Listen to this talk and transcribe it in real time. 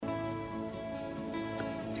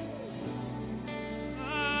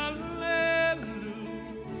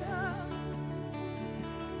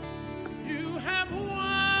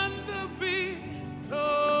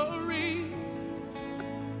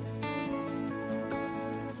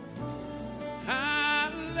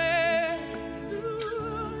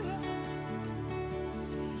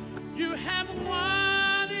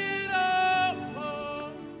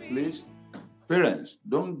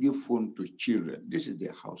give phone to children. This is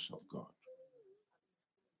the house of God.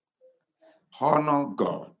 Honor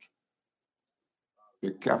God.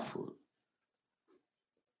 Be careful.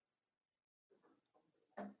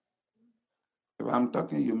 If I'm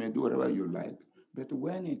talking, you may do whatever you like. But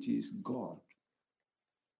when it is God,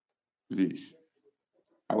 please,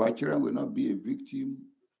 our children will not be a victim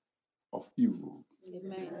of evil.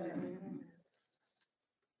 Amen.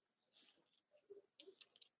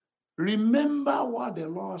 Remember what the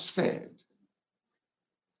Lord said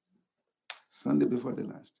Sunday before the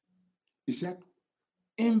last. He said,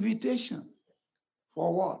 invitation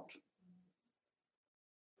for what?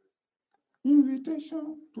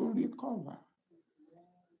 Invitation to recover.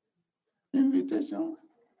 Invitation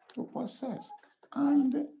to possess.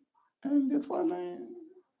 And the following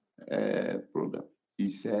program, he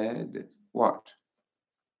said, what?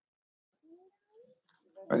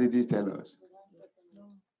 What did he tell us?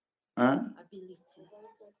 Huh?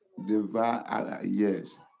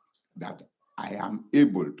 Yes, that I am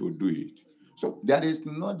able to do it. So there is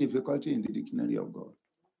no difficulty in the dictionary of God.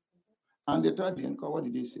 And the third thing, what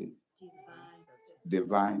did he say?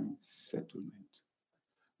 Divine settlement.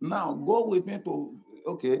 Now go with me to,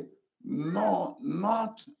 okay, no,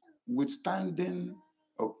 not withstanding,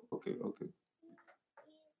 okay.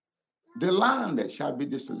 The land shall be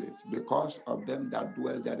desolate because of them that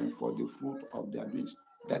dwell therein, for the fruit of their doings.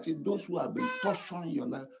 That is, those who have been torturing your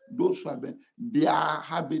life, those who have been, their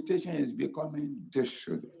habitation is becoming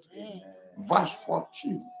desolate. Verse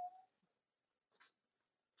 14.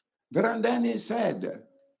 And then he said,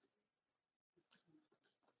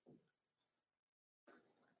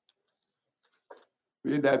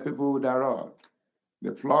 we thy people thereof,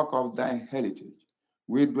 the flock of thy heritage,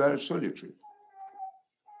 we dwell solitary.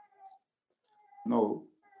 No,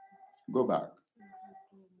 go back.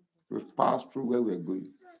 We've passed through where we're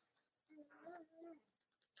going.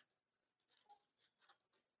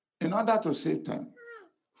 In order to save time,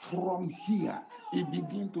 from here, he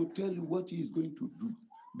begins to tell you what he is going to do.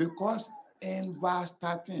 Because in verse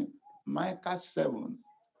 13, Micah 7,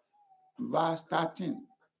 verse 13.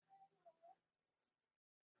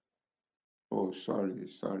 Oh, sorry.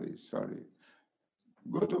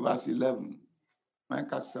 Go to verse 11.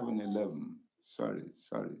 Micah 7, 11. Sorry.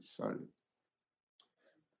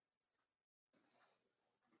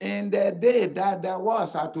 In the day that the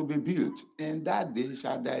walls are to be built, in that day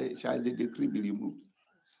shall the decree be removed.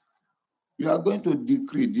 You are going to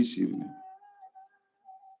decree this evening.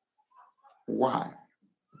 Why?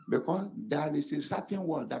 Because there is a certain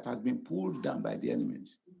wall that has been pulled down by the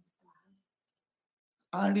enemies.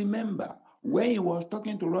 And remember, when he was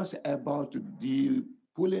talking to us about the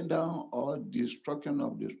pulling down or destruction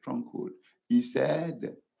of the stronghold, he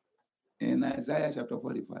said in Isaiah chapter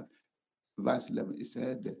 45, verse 11, he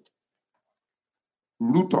said,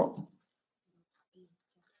 root up,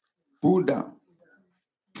 pull down,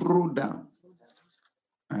 throw down,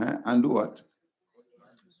 and do what?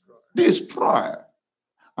 Destroy.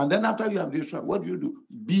 And then after you have destroyed, what do?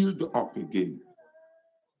 Build up again.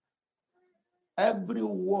 Every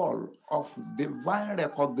wall of divine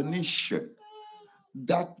recognition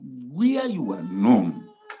that where you are known,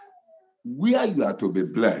 where you are to be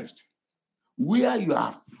blessed, where you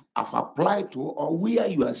have applied to, or where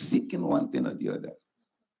you are seeking one thing or the other,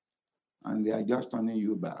 and they are just turning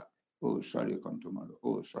you back. Oh, sorry, come tomorrow.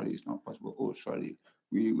 Oh, sorry, it's not possible. Oh, sorry.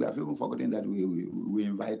 We have even forgotten that we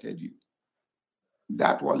invited you.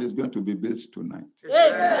 That wall is going to be built tonight.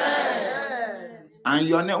 Amen. And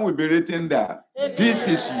your name will be written there. Amen. This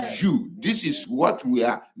is you. This is what we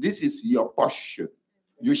are. This is your portion.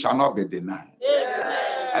 You shall not be denied.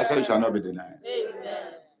 Amen. I say you shall not be denied.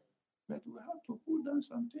 Amen. But we have to pull down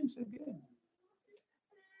some things again.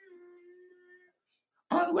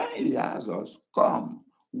 And when he asked us, come,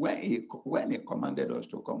 when he commanded us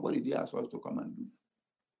to come, what did he ask us to come and do?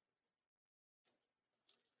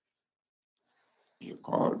 He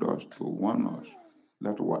called us to warn us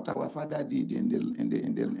that what our father did in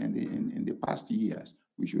the past years,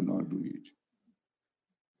 we should not do it.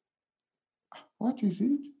 What is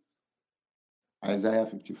it? Isaiah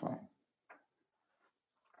 55.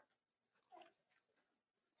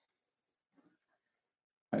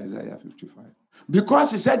 Isaiah 55.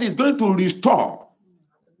 Because he said he's going to restore.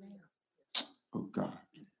 Oh God.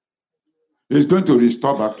 He's going to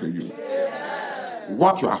restore back to you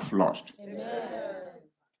what you have lost.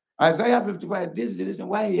 Isaiah 55, this is the reason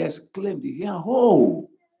why he exclaimed, oh,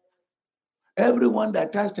 everyone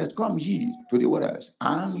that thirsteth, come ye to the waters,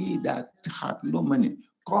 and ye that have no money,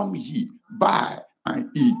 come ye, buy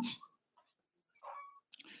and eat.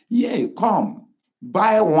 Yea, come,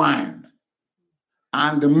 buy wine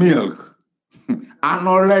and milk And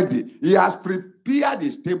already he has prepared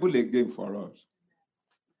his table again for us.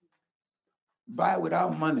 Buy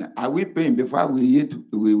without money. Are we paying before we eat?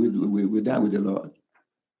 We dine with the Lord.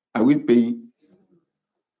 Are we paying?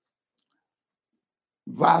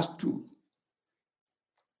 Verse 2.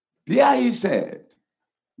 There he said,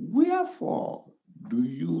 wherefore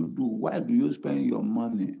why do you spend your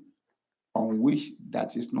money on which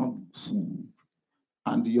that is not food,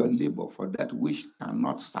 and your labor for that which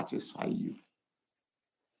cannot satisfy you?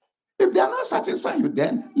 If they are not satisfying you,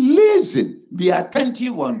 then listen, be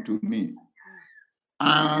attentive unto me,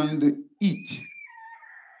 and eat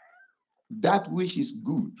that which is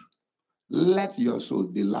good. Let your soul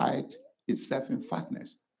delight itself in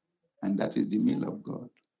fatness, and that is the meal of God.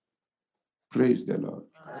 Praise the Lord.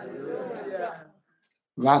 Hallelujah.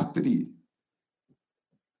 Verse 3.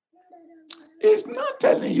 It's not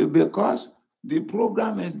telling you because the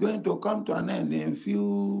program is going to come to an end in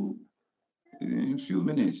few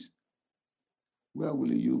minutes. Where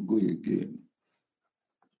will you go again?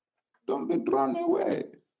 Don't be drawn away.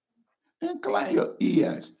 Incline your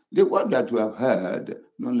ears. The word that you have heard,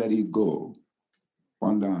 don't let it go.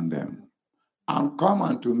 Ponder on them. And come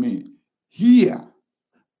unto me. Hear,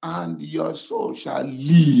 and your soul shall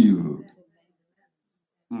live.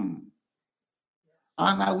 And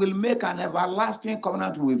I will make an everlasting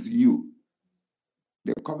covenant with you.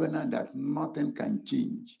 The covenant that nothing can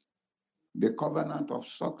change. The covenant of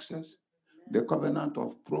success. The covenant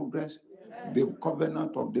of progress. The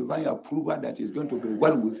covenant of divine approval that is going to be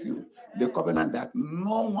well with you. The covenant that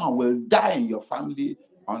no one will die in your family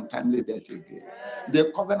untimely death again.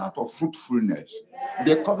 The covenant of fruitfulness.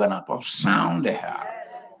 The covenant of sound health.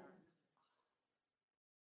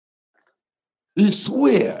 He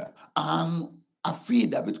swear and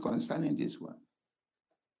affidavit concerning this one.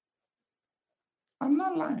 I'm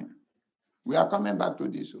not lying. We are coming back to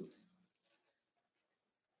this one.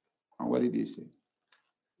 And what did he say?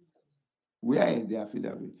 Where is the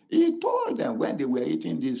affidavit? He told them when they were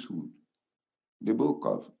eating this food. The book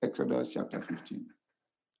of Exodus chapter 15.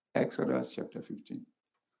 Exodus chapter 15.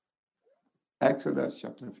 Exodus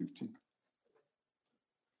chapter 15.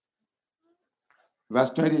 Verse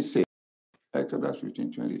 26. Exodus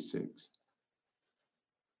 15, 26.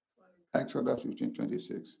 Exodus 15,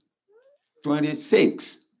 26.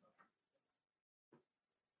 26.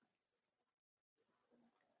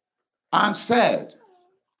 And said,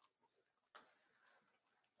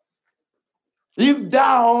 if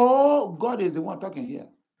thou, God is the one talking here,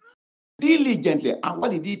 diligently. And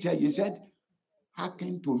what did he tell you? He said,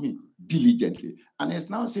 hearken to me diligently. And it's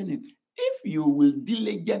now saying it. If you will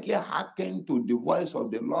diligently hearken to the voice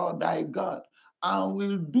of the Lord thy God, and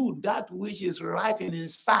will do that which is right in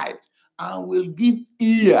his sight, and will give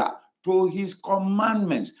ear to his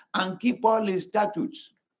commandments, and keep all his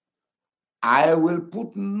statutes, I will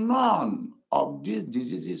put none of these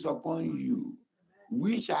diseases upon you,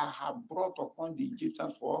 which I have brought upon the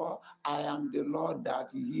Egyptians, for I am the Lord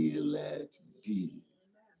that healeth thee.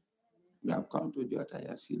 You have come to the altar, you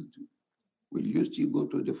are sealed to. Will you still go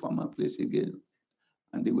to the former place again,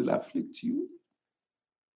 and they will afflict you?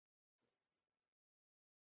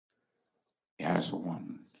 He has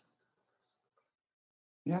warned.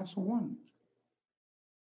 He has warned.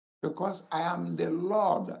 Because I am the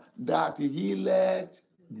Lord that healeth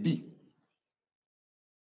thee.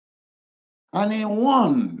 And he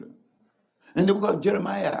warned in the book of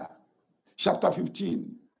Jeremiah, chapter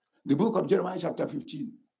 15. The book of Jeremiah, chapter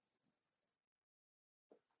 15.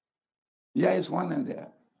 Here is one in there.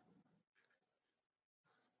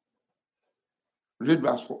 Read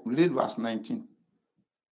verse 19.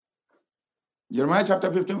 Jeremiah chapter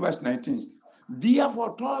 15, verse 19.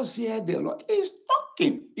 Therefore, thus saith the Lord. He's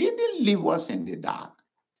talking. He didn't leave us in the dark.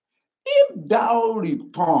 If thou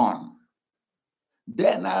return,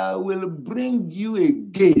 then I will bring you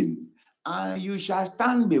again, and you shall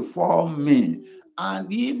stand before me. And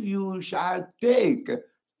if you shall take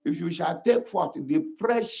forth the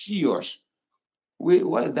precious,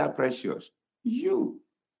 what is that precious? You,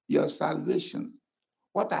 your salvation,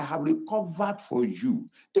 what I have recovered for you,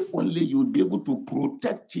 if only you would be able to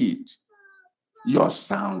protect it, your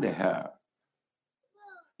sound health,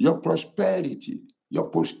 your prosperity, your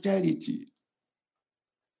posterity,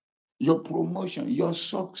 your promotion, your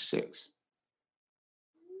success.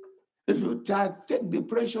 If you take the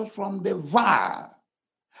precious from the vile,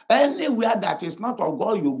 anywhere that is not of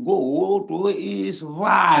God you go to is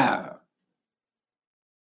vile.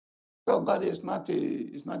 So God is not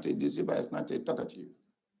a deceiver, it's not a talkative.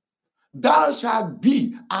 Thou shalt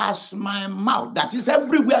be as my mouth. That is,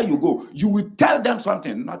 everywhere you go, you will tell them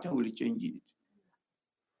something, nothing will change it.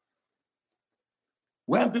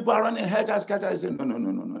 When people are running helter-skelter, you say,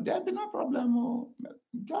 no, there'll be no problem. Oh.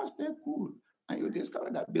 Just stay cool. And you discover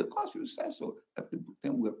that because you said so,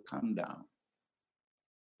 everything will calm down.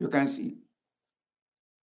 You can see.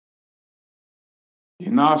 He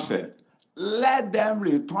now said, let them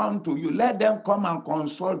return to you. Let them come and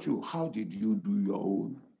consult you. How did you do your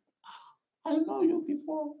own? I know you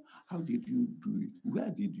before. How did you do it? Where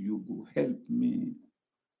did you go? Help me.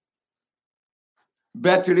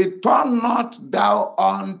 But return not thou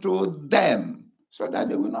unto them, so that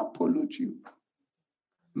they will not pollute you.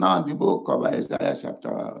 Now, the book of Isaiah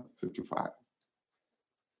chapter 55.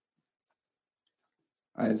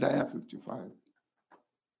 Isaiah 55.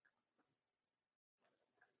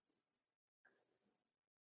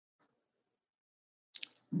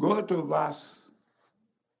 Go to verse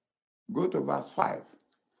 5.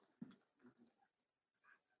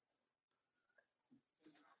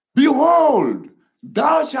 Behold,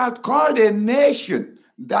 thou shalt call a nation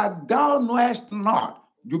that thou knowest not.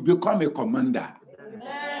 You become a commander.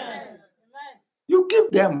 Amen. You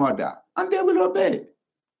give them order, and they will obey.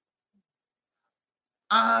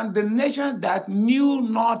 And the nation that knew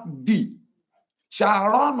not thee shall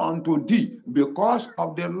run unto thee because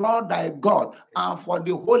of the Lord thy God and for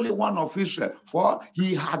the Holy One of Israel, for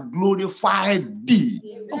he had glorified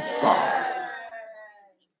thee. Oh God.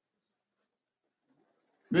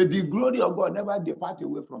 May the glory of God never depart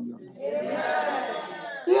away from you.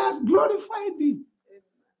 He has glorified thee.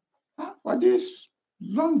 For these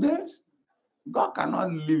long days, God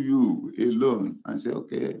cannot leave you alone and say,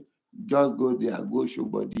 okay, just go there, go show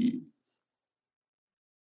body.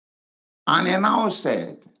 And he now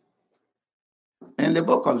said, in the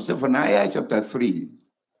book of Zephaniah chapter 3,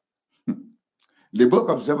 the book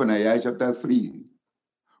of Zephaniah chapter 3,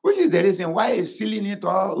 which is the reason why he's sealing it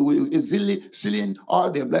all, is sealing all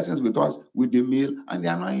the blessings with us with the meal and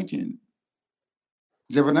the anointing.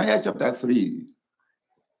 Zephaniah chapter 3,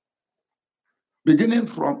 beginning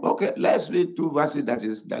from, okay, let's read 2 verses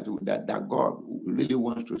that God really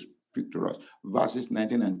wants to speak to us. Verses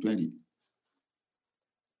 19 and 20.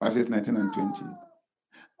 Verses 19 and 20.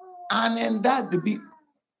 And in that,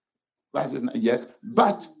 verses, yes,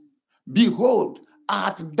 but behold,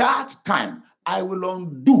 at that time, I will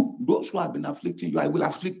undo those who have been afflicting you. I will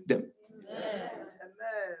afflict them. Amen.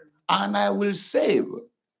 And I will save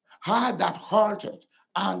her that halted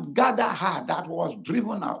and gather her that was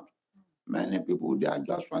driven out. Many people, they are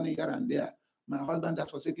just running here and there. My husband has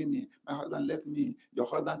forsaken me. My husband left me. Your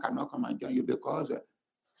husband cannot come and join you because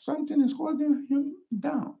something is holding him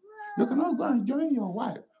down. You cannot go and join your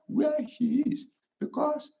wife where she is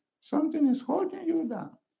because something is holding you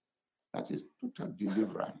down. That is total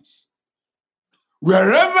deliverance.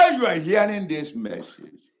 Wherever you are hearing this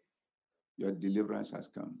message, your deliverance has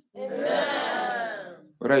come. Amen.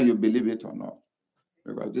 Whether you believe it or not,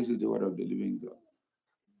 because this is the word of the living God.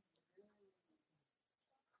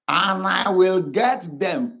 And I will get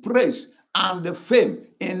them praise and the fame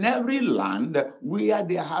in every land where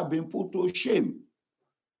they have been put to shame.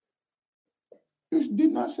 You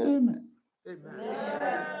did not say amen.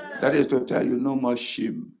 Amen. That is to tell you no more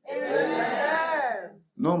shame. Amen.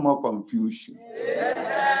 No more confusion.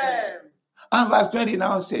 Amen. And verse 20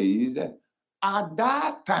 now says, at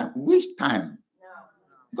that time, which time?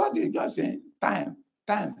 God is just saying time.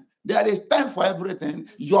 There is time for everything.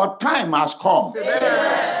 Your time has come.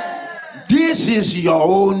 Amen. This is your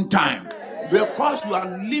own time. Because you are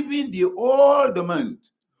living the old man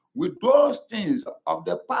with those things of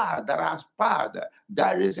the past that has passed.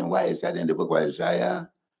 That reason why he said in the book of Isaiah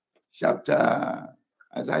chapter,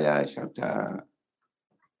 sorry,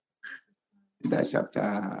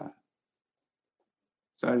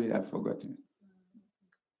 I've forgotten.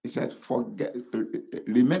 He said,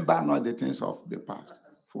 remember not the things of the past,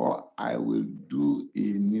 for I will do a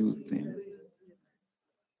new thing.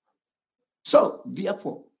 So,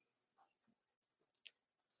 therefore,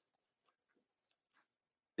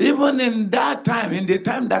 even in that time, in the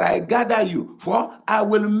time that I gather you, for I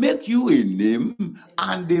will make you a name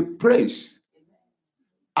and a praise.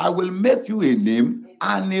 I will make you a name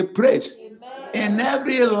and a praise in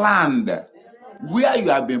every land where you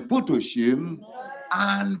have been put to shame,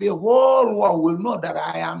 and the whole world will know that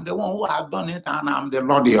I am the one who has done it, and I'm the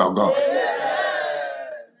Lord your God.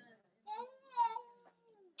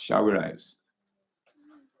 Shall we rise?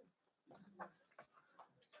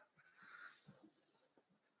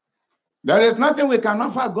 There is nothing we can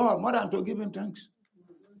offer God more than to give him thanks.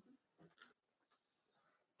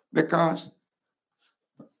 Because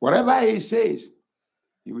whatever he says,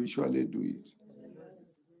 he will surely do it.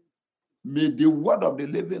 May the word of the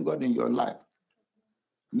living God in your life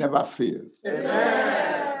never fail.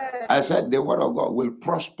 Amen. I said the word of God will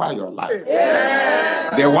prosper your life.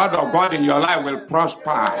 The word of God in your life will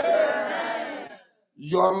prosper.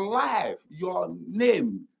 Your life, your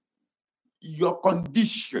name, your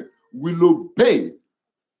condition will obey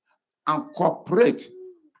and cooperate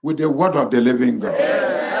with the word of the living God.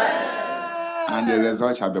 And the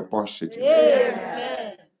result shall be positive.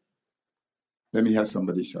 Let me hear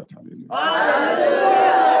somebody shout hallelujah.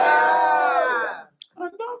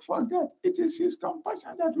 And don't forget, it is his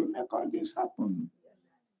compassion that will make all this happen.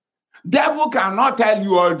 Devil cannot tell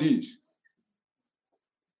you all this.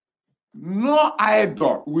 No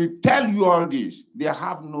idol will tell you all this. They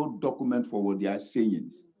have no document for what they are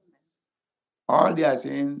saying. All they are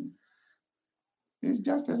saying is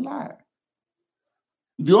just a lie.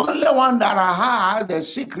 The only one that has the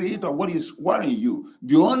secret of what is worrying you,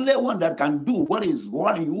 the only one that can do what is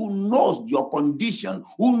worrying you, who knows your condition,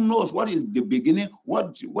 who knows what is the beginning,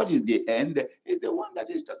 what is the end, is the one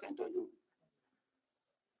that is talking to you.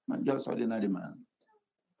 Not just ordinary man.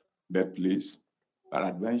 But please,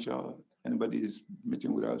 peradventure, anybody is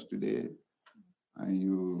meeting with us today and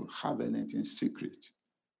you have anything secret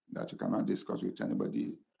that you cannot discuss with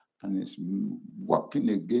anybody and is working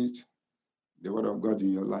against the word of God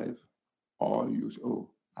in your life, or you say,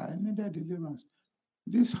 oh, I needed deliverance.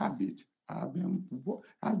 This habit has been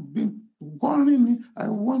worrying me. I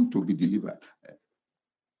want to be delivered.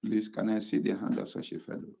 Please, can I see the hand of such a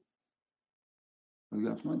fellow? You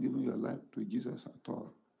have not given your life to Jesus at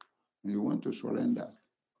all, and you want to surrender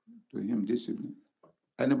to him this evening.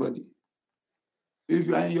 Anybody? If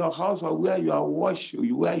you are in your house or where you are washing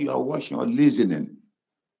or listening,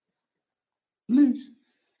 please,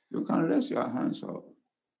 you can raise your hands up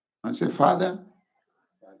and say, Father,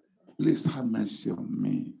 please have mercy on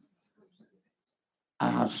me. I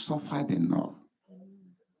have suffered enough.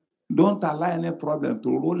 Don't allow any problem to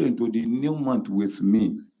roll into the new month with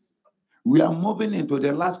me. We are moving into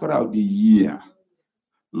the last quarter of the year.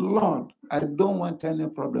 Lord, I don't want any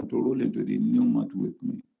problem to roll into the new month with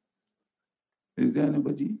me. Is there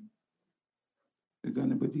anybody? Is there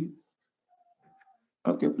anybody?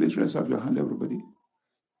 Okay, please raise up your hand, everybody.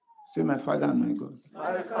 Say, my Father and my God.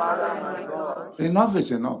 My Father and my God. Enough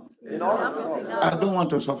is enough. Enough is enough. I don't want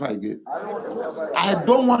to suffer again. I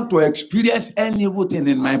don't want to experience any evil thing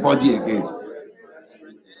in my body again.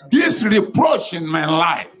 This reproach in my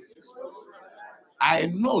life, I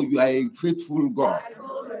know you are a faithful God.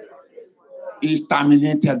 Is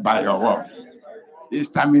terminated by your word. Is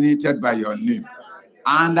terminated by your name.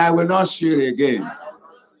 And I will not share again.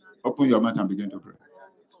 Open your mouth and begin to pray.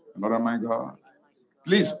 Lord my God,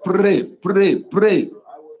 please pray.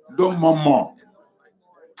 Don't murmur.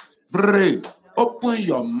 Pray. Open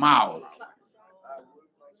your mouth.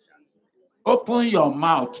 Open your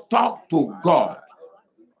mouth. Talk to God.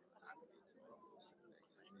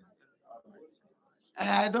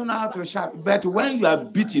 I don't know how to shout, but when you are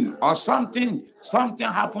beaten or something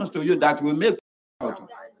happens to you that will make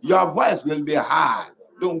your voice will be high.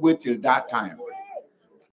 Don't wait till that time.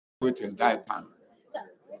 Wait till that time.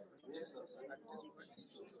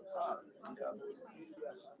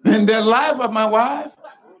 In the life of my wife,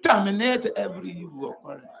 terminate every evil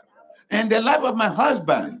occurrence. In the life of my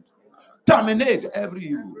husband, terminate every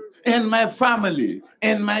evil. In my family,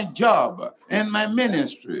 in my job, in my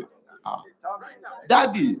ministry.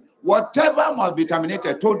 Daddy, whatever must be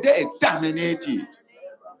terminated, today terminate it.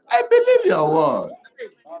 I believe your word.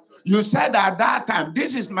 You said at that time,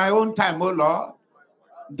 this is my own time, oh Lord.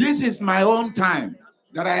 This is my own time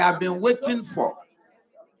that I have been waiting for.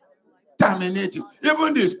 Terminate it.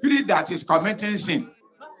 Even the spirit that is committing sin,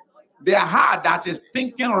 the heart that is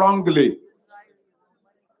thinking wrongly,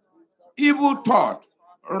 evil thought,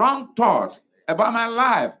 wrong thought about my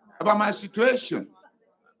life, about my situation,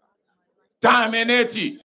 terminate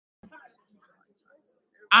it.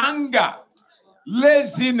 Anger,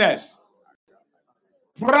 laziness,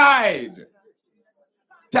 pride,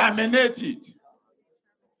 terminate it.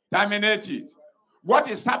 Terminate it. What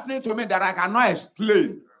is happening to me that I cannot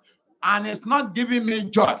explain and it's not giving me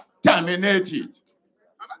joy, terminate it.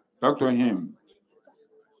 Talk to him.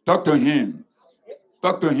 Talk to him.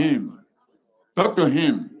 Talk to him. Talk to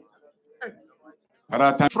him.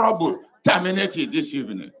 Trouble, terminate it this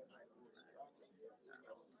evening.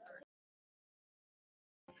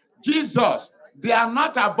 Jesus, they are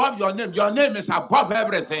not above your name. Your name is above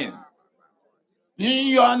everything. In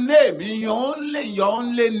your name, in your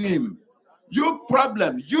only name, you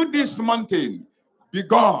problem, you this mountain, be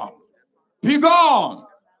gone. Be gone.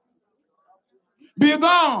 Be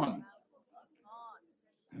gone.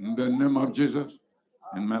 In the name of Jesus,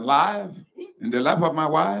 in my life, in the life of my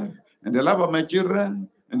wife, in the life of my children,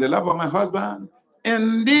 in the life of my husband,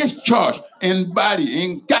 in this church, in Bali,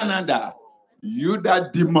 in Canada, you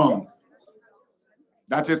that demon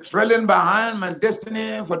that is trailing behind my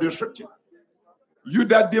destiny for destruction, you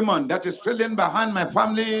that demon that is trailing behind my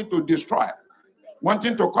family to destroy,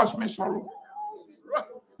 wanting to cause me sorrow,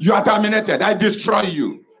 you are terminated. I destroy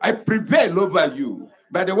you. I prevail over you.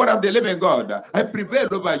 By the word of the living God, I prevail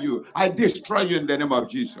over you. I destroy you in the name of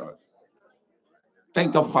Jesus.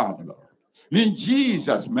 Thank you, Father, Lord. In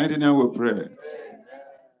Jesus' mighty name we pray.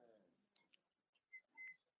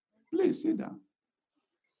 Please sit down.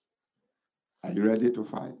 Are you ready to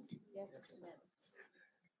fight? Yes.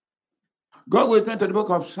 Go with me to the book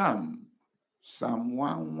of Psalm. Psalm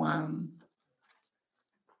 1:1.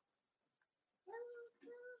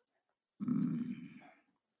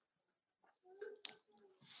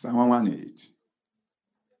 Psalm 1:8.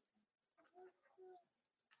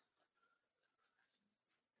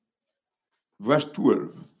 Verse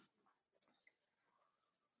 12.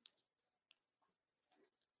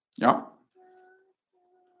 Yeah.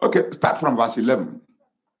 Okay, start from verse 11.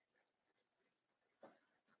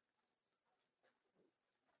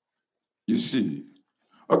 You see.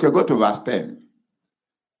 Okay, go to verse 10.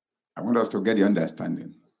 I want us to get the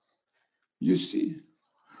understanding. You see.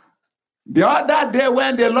 The other day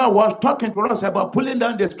when the Lord was talking to us about pulling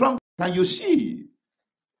down the strong, and you see,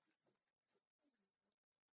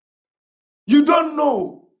 you don't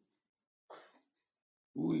know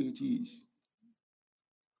who it is.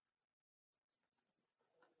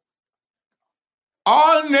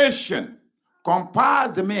 All nations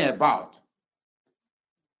compassed me about.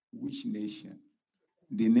 Which nation?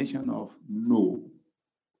 The nation of no.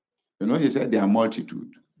 You know, he said there are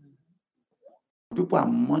multitude. People are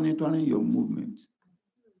monitoring your movements.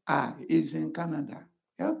 He's in Canada.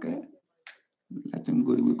 Okay. Let him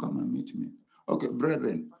go. He will come and meet me. Okay,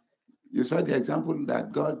 brethren, you saw the example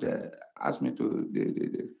that God asked me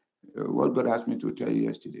to, what God asked me to tell you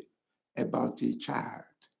yesterday about a child.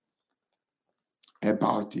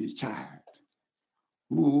 About a child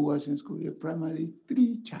who was in school, a primary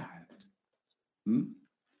 3 child.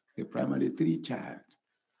 A primary 3 child.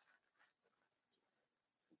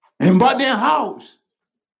 In boarding house.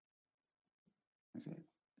 I said,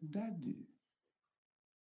 Daddy,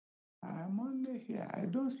 I'm only here. I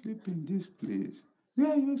don't sleep in this place.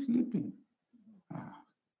 Where are you sleeping?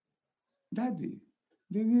 Daddy,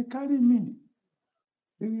 they will carry me.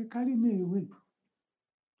 They will carry me away.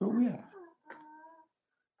 So where?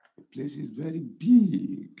 The place is very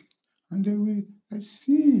big. And they will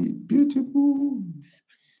see beautiful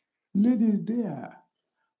ladies there.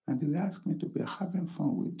 And they will ask me to be having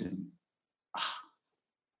fun with them.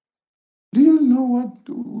 Do you know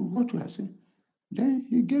what we are saying? Then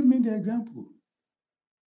he gave me the example.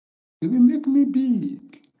 They will make me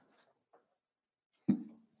big.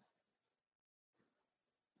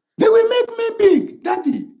 They will make me big,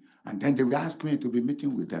 Daddy. And then they will ask me to be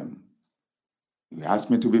meeting with them. They will ask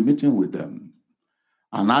me to be meeting with them.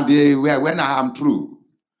 And now when I am through,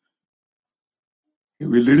 he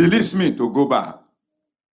will release me to go back.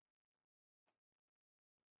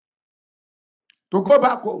 To go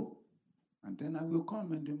back home. And then I will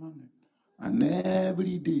come in the morning. And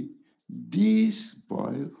every day, this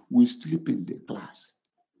boy will sleep in the class.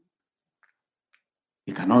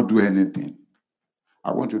 He cannot do anything.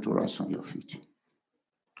 I want you to rise on your feet.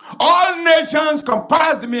 All nations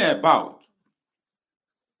compassed me about.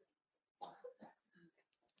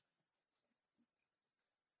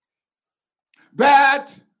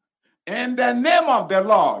 But in the name of the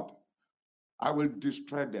Lord, I will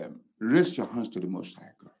destroy them. Raise your hands to the Most High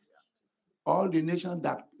God. All the nations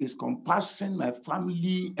that is compassing my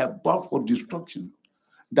family about for destruction,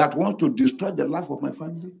 that want to destroy the life of my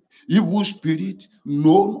family, evil spirit,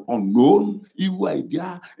 known, unknown, evil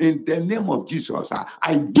idea, in the name of Jesus,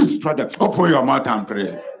 I destroy them. Open your mouth and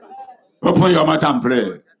pray. Open your mouth and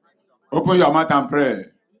pray. Open your mouth and pray.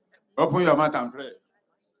 Open your mouth and pray.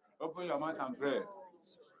 Open your mouth and pray.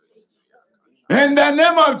 In the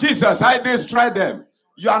name of Jesus, I destroy them.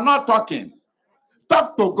 You are not talking.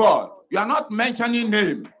 Talk to God. You are not mentioning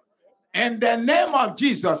name. In the name of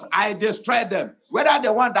Jesus, I destroy them. Whether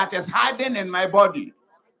the one that is hiding in my body,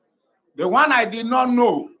 the one I did not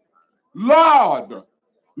know, Lord,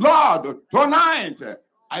 tonight,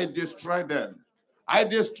 I destroy them. I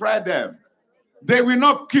destroy them. They will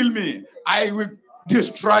not kill me. I will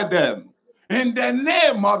destroy them. In the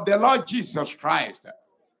name of the Lord Jesus Christ.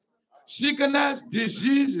 Sickness,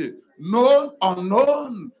 disease, known,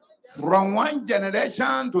 unknown, from one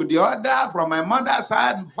generation to the other, from my mother's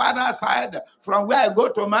side, father's side, from where I go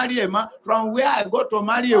to marry a man, from where I go to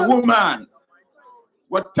marry a woman,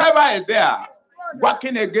 whatever is there,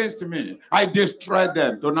 working against me, I destroy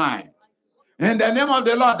them tonight. In the name of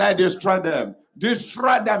the Lord, I destroy them.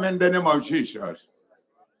 Destroy them in the name of Jesus.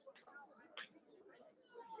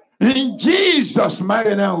 In Jesus'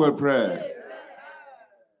 mighty name we pray.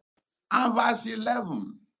 And verse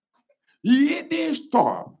 11, he didn't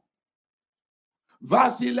stop.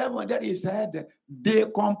 Verse 11, there he said, they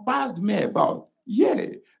compassed me about.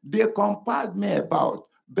 Yea, they compassed me about.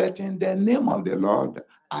 But in the name of the Lord,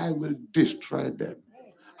 I will destroy them.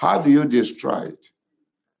 How do you destroy it?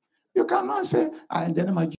 You cannot say, in the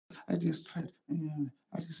name of Jesus, I destroy it.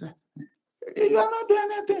 I destroy it. You are not doing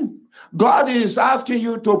anything. God is asking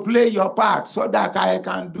you to play your part so that I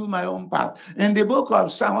can do my own part. In the book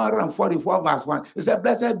of Psalm 144, verse 1, it said,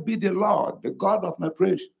 blessed be the Lord, the God of my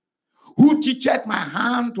praise, who teacheth my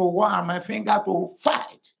hand to war and my finger to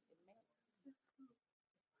fight.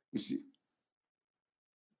 You see,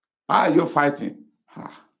 how are you fighting?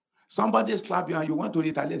 Somebody slap you and you want to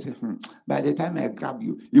retaliate. Say, by the time I grab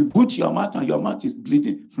you, you put your mouth and your mouth is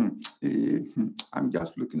bleeding. I'm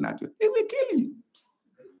just looking at you. It will kill you.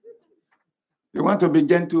 You want to be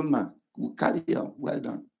gentleman? We'll carry you. Well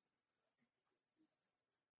done.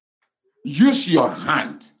 Use your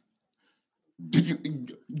hand.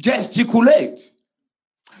 Gesticulate.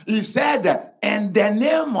 He said, in the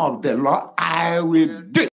name of the Lord, I will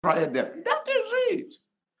destroy them. That is it.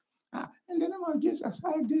 In the name of Jesus,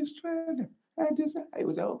 I destroy them. I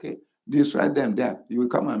will say, okay, destroy them there. You will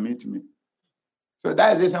come and meet me. So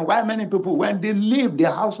that is the reason why many people, when they leave the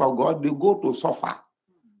house of God, they go to suffer.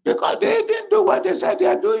 Because they didn't do what they said they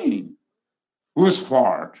are doing. Whose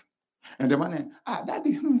fault? And the man,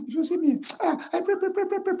 Daddy, you see me. I pray.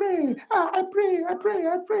 I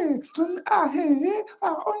pray.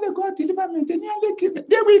 Only God deliver me. They nearly kill me.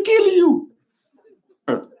 They will kill you.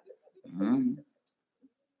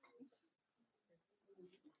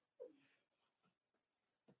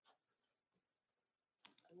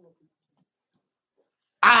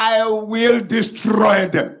 I will destroy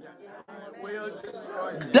them.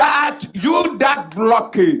 That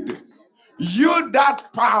blockade,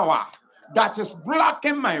 that power that is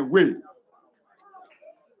blocking my way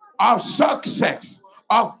of success,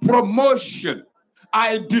 of promotion,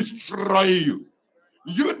 I destroy you.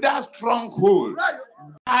 You that stronghold,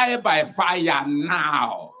 die by fire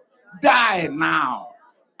now. Die now.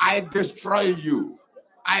 I destroy you.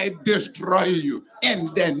 I destroy you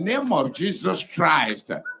in the name of Jesus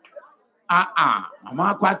Christ.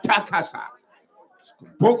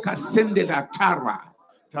 Boka sende la tara.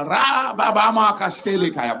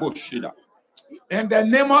 In the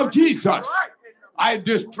name of Jesus, I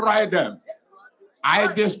destroy them. I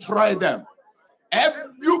destroy them.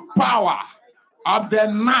 Every power of the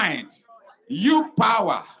night, you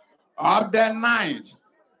power of the night,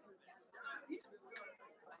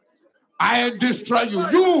 I destroy you.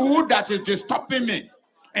 You that is disturbing me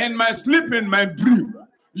in my sleep, in my dream.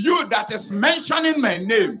 You that is mentioning my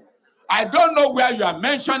name. I don't know where you are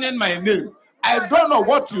mentioning my name. I don't know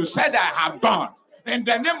what you said I have done. In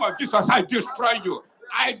the name of Jesus, I destroy you.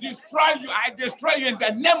 I destroy you. I destroy you in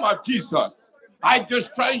the name of Jesus. I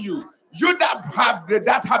destroy you. You that have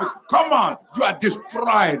that habit, come on, you are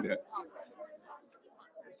destroyed.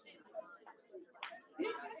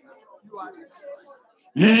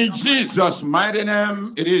 In Jesus' mighty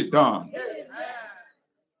name, it is done.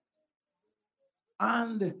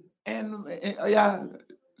 And in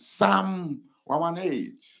Psalm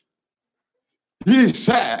 118, he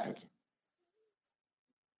said,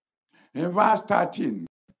 in verse 13,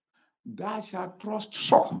 thou shalt trust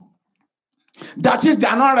so. That is, they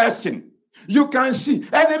are not resting. You can see,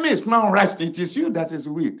 enemy is not resting. It is you that is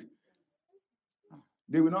weak.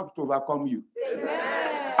 They will not overcome you.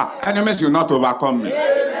 Enemies will not overcome me.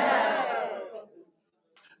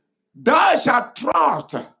 Thou shalt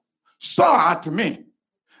trust so at me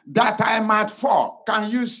that I might fall. Can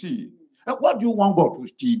you see? What do you want God to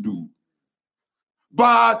still do?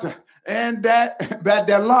 But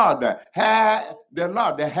the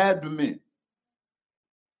Lord heard me.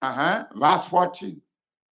 Verse 14.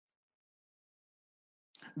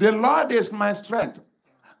 The Lord is my strength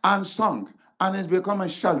and song, and it's become a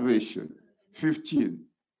salvation. 15.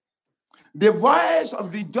 The voice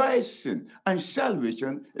of rejoicing and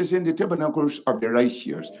salvation is in the tabernacles of the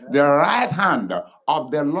righteous. The right hand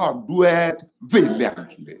of the Lord doeth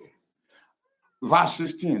valiantly. Verse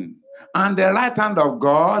 16. And the right hand of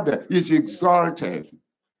God is exalted.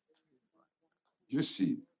 You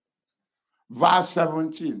see. Verse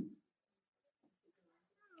 17.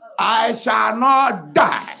 I shall not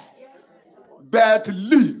die, but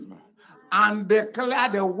live and declare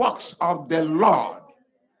the works of the Lord.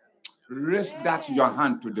 Raise that your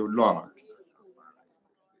hand to the Lord.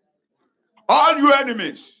 All you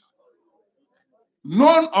enemies,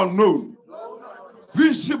 known or unknown,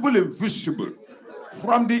 visible, invisible,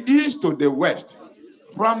 from the east to the west,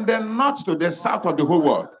 from the north to the south of the whole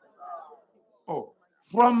world. Oh,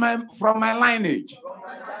 from my lineage.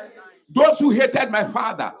 Those who hated my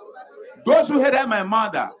father, those who hated my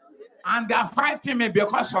mother, and they are fighting me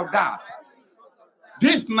because of that.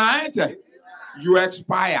 This night, you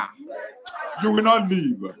expire. You will not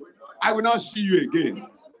live. I will not see you again.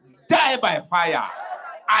 Die by fire.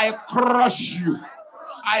 I crush you.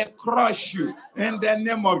 I crush you in the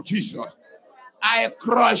name of Jesus. I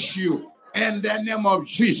crush you in the name of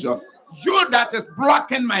Jesus. You that is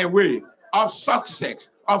blocking my way of success,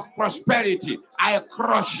 of prosperity, I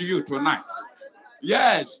crush you tonight.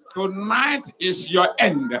 Yes, tonight is your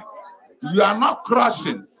end. You are not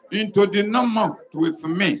crossing into the normal with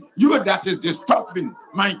me. You that is disturbing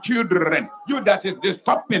my children. You that is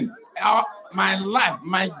disturbing my life,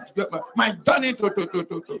 my journey to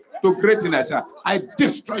greatness. I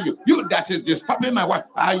destroy you. You that is disturbing my wife.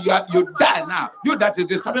 You die now. You that is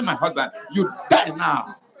disturbing my husband. You die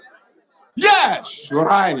now. Yes,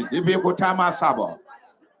 right. Ibekutama sabo.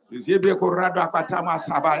 Izibekurado akatama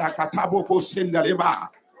saba yakatabo ko sendaleba.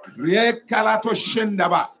 Rekalato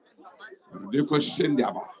shendaba.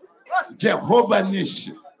 Jehovah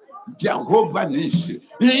Nishi, Jehovah Nishi,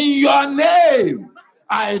 in your name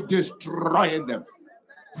I destroy them.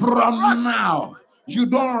 From now, you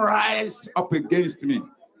don't rise up against me.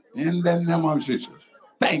 In the name of Jesus.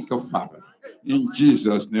 Thank you, Father. In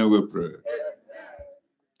Jesus' name we pray.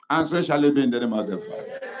 And so shall it be in the name of the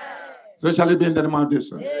Father. So shall it be in the name of the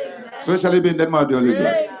Son. So shall it be in the name of the Holy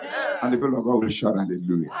Ghost. And the people of God will shout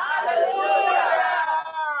hallelujah.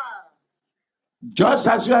 Just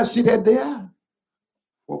as you are seated there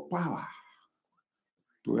for power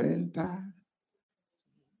to enter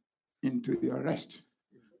into your rest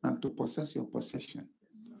and to possess your possession,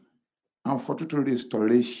 and for total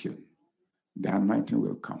restoration, the anointing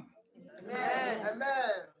will come. Amen.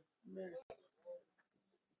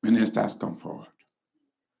 Ministers come forward.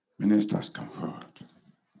 Ministers come forward.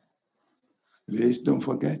 Please don't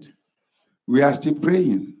forget, we are still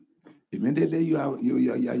praying. Immediately you are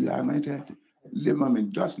anointed. Leave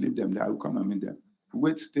them, just leave them there. I will come and meet them.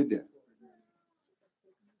 Wait, stay there.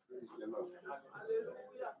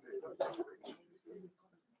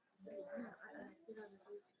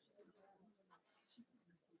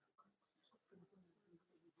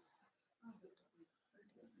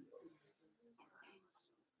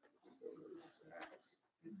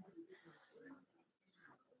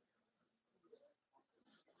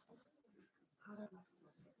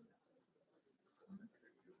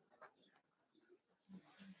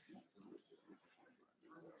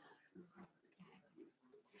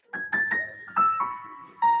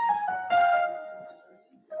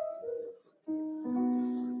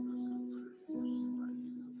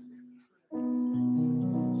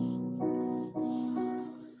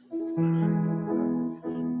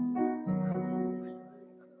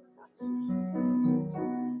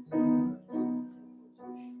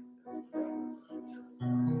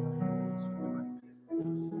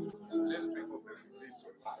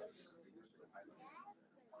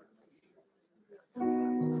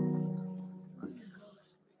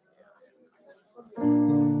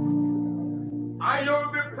 And you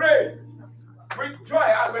will be praised. With joy,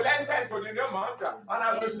 I will enter into the new month and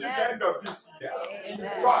I will see the end of this year.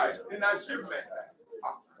 Amen. Joy in achievement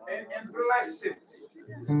and blessing.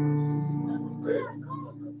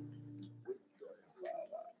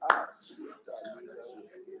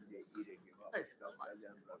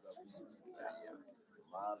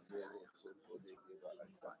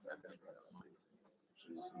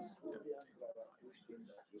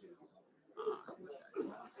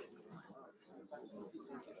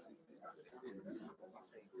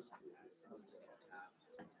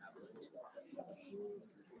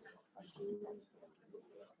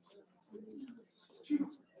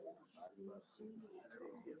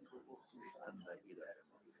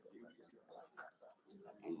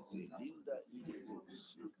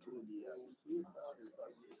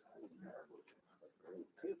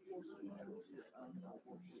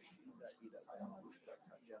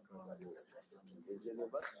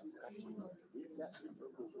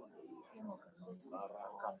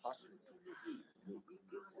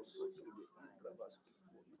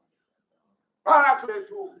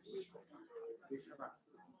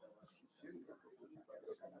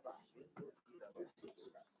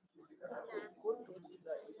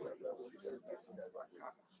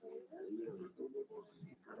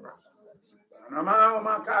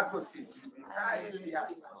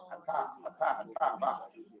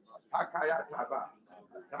 Takayataba.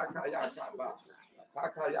 Takayataba.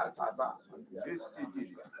 Takayataba. This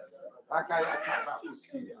city. Takayataba.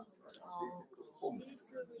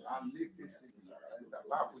 And leave this city.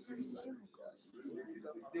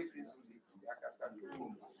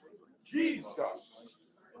 Jesus.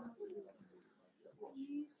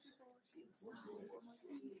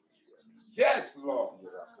 Yes, Lord.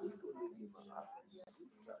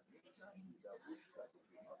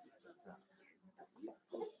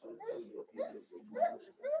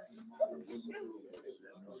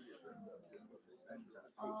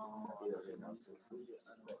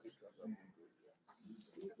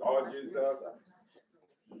 Lord Jesus.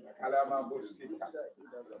 Kalama Bustika.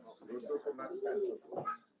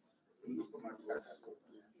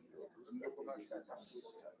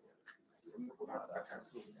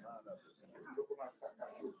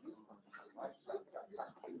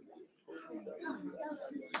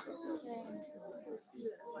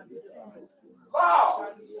 Wow!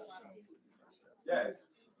 Yes,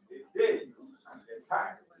 the day and the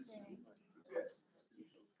time. Yes.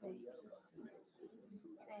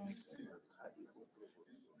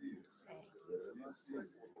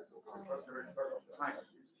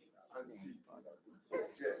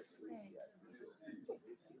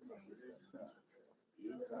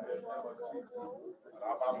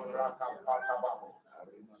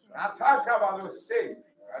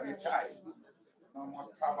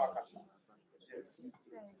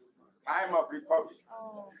 Time of recovery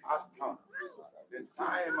has come. The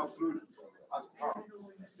time of fruit has come.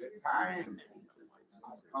 The time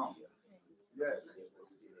has come. Yes.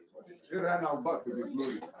 The children of God to be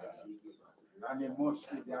glorified. And the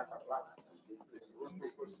most of the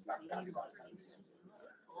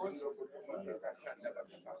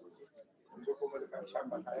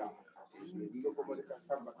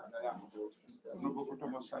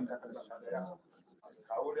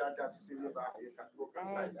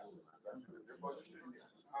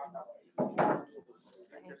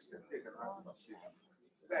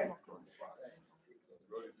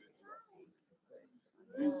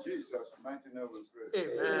in Jesus' mighty name we pray.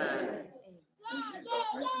 Amen. In Jesus'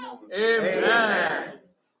 mighty name we pray. Amen.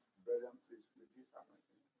 Brethren, please, with this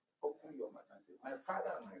anointing, open your mouth and say, my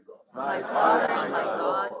Father and my God. My Father and my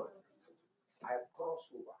God, I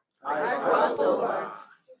cross over. I cross over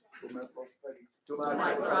To my prosperity. to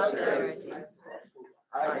my prosperity.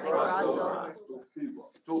 I cross over to favor.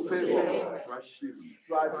 to favor, To achievement.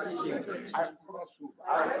 to achievement. I cross over.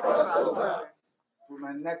 I cross over To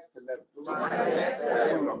my next level. to my next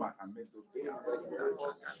level. Open your mouth and make those prayers.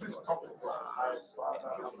 Please talk to God. My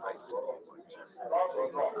Father and my God.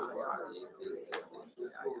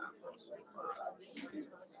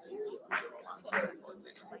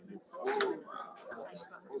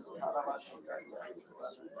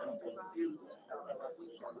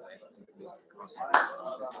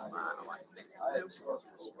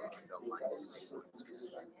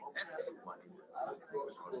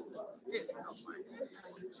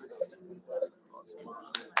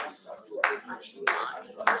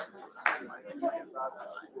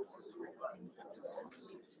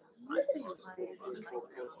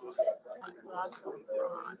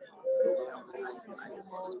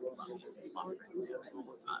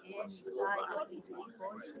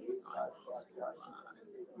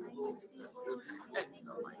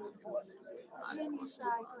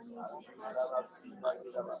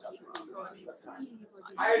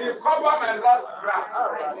 I recover my lost ground.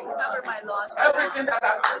 I recover my lost. Everything that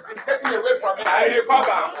has been taken away from me, I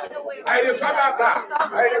recover. I recover that.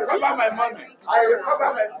 I recover my money. I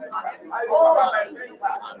recover my things. I recover my things.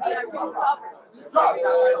 I recover. God, I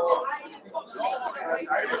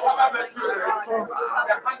recover my children.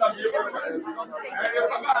 The hand of the evil one. I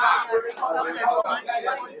recover that. I recover my husband.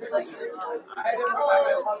 I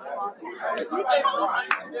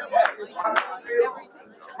recover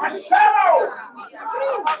my shadow.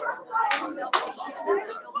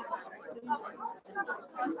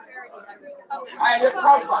 I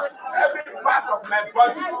recover every part of my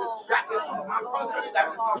body that is malfunctioning, that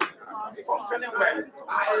is not functioning well.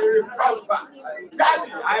 I recover.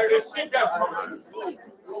 Daddy, I receive them from you.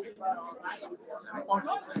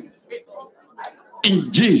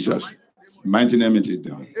 In Jesus' mighty name it is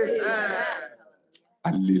done.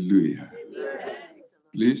 Hallelujah.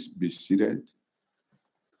 Please be seated.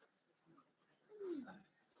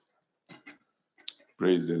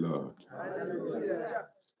 Praise the Lord.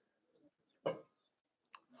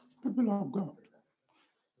 People of God.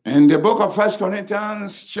 In the book of 1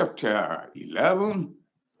 Corinthians chapter 11,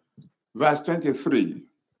 verse 23,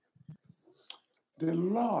 the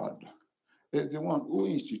Lord is the one who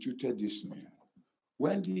instituted this man.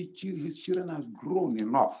 When his children have grown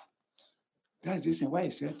enough That's the reason why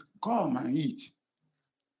he said, come and eat.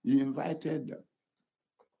 He invited them.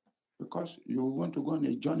 Because you want to go on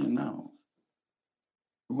a journey now.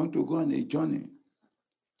 You want to go on a journey.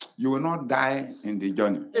 You will not die in the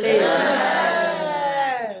journey.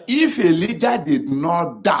 Amen. If Elijah did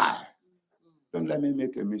not die, don't let me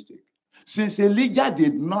make a mistake. Since Elijah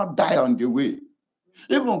did not die on the way,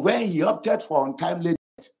 even when he opted for untimely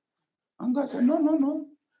death, and God said, no,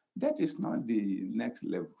 that is not the next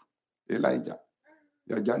level. Elijah,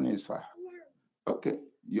 your journey is far. Okay,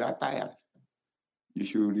 you are tired. You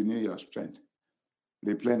should renew your strength.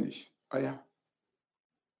 Replenish. Oh yeah.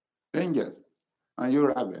 Angel, and you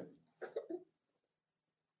raven.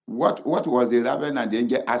 What was the raven and the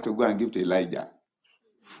angel asked to go and give to Elijah?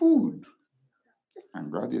 Food.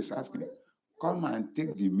 And God is asking, come and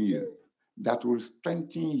take the meal that will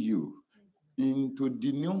strengthen you into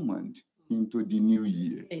the new month, into the new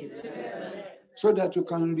year. Amen. So that you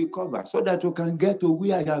can recover, so that you can get to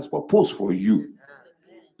where He has proposed for you.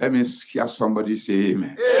 Let me hear somebody say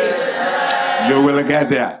amen. Amen. You will get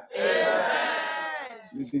there. Amen.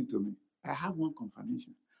 Listen to me. I have one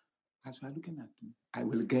confirmation. As you are looking at me, I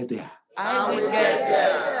will get there. I will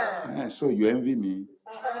get there. So you envy me?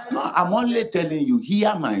 No, I'm only telling you,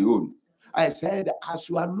 hear my own. I said, as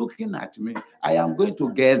you are looking at me, I am going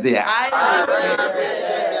to get there. I will get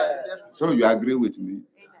there. So you agree with me?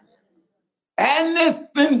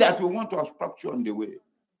 Anything that you want to obstruct you on the way,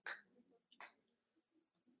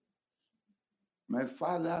 my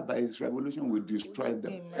Father, by His revolution, will destroy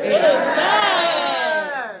them.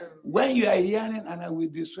 Amen. When you are hearing, and I will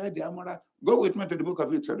destroy the Amorite, go with me to the book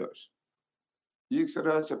of Exodus.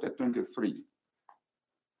 Exodus chapter 23.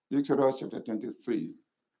 Exodus chapter 23.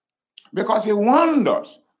 Because He warned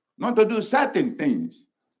us not to do certain things.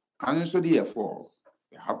 And so therefore,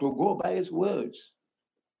 we have to go by His words.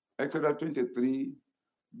 Exodus 23,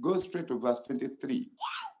 go straight to verse 23.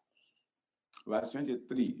 Verse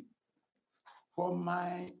 23. For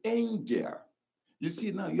my angel, you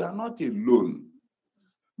see now, you are not alone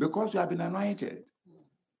because you have been anointed.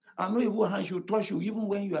 And no evil hand should touch you even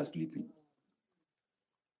when you are sleeping.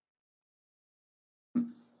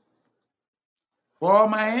 For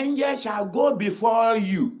my angel shall go before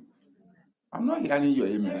you. I'm not hearing your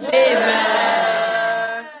amen.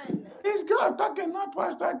 Amen. It's God talking, not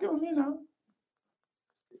Pastor talking me now.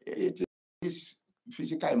 It is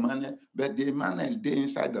physical Emmanuel, but the Emmanuel is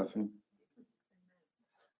inside of him.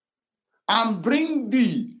 And bring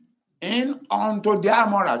thee in unto the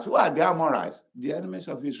Amorites. Who are the Amorites? The enemies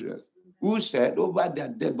of Israel. Who said over their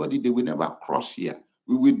dead body they will never cross here.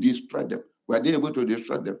 We will destroy them. Were they able to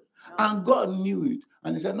destroy them? And God knew it.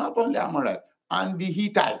 And He said, not only Amorites, and the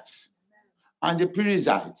Hittites, and the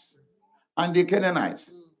Perizzites, and the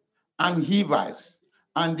Canaanites, and Hivites,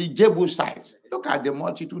 and the Jebusites. Look at the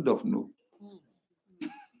multitude of no.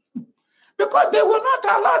 Because they will not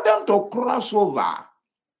allow them to cross over.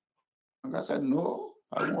 And I said, no,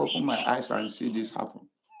 I won't open my eyes and see this happen.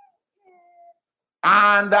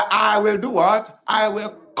 And I will do what? I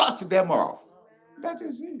will cut them off. That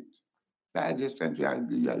is it. That is the strength you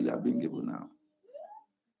are being given now.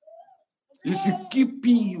 It's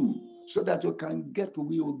keeping you so that you can get to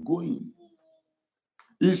where you're going.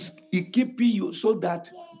 It's keeping you so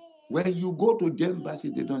that when you go to the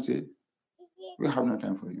embassy, they don't say, we have no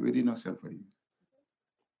time for you. We did not sell for you.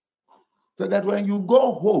 So that when you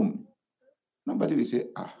go home, nobody will say,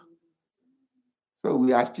 so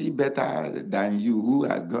we are still better than you who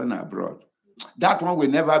has gone abroad. That one will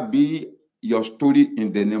never be your story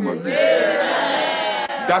in the name of Jesus.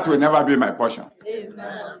 That will never be my portion.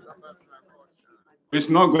 It's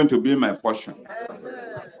not going to be my portion.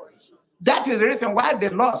 That is the reason why the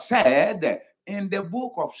Lord said in the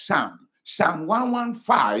book of Psalm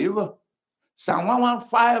 115, Psalm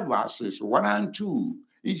 115 verses 1 and 2,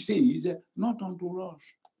 He says, not unto us,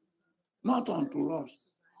 not unto us,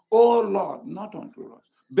 O Lord, not unto us,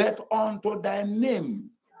 but unto thy name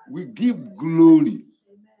we give glory.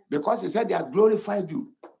 Because He said He has glorified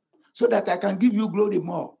you, so that I can give you glory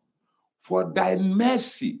more. For thy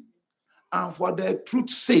mercy and for thy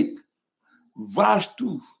truth's sake. Verse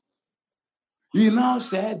 2. He now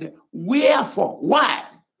said, wherefore? Why?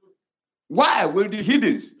 Why will the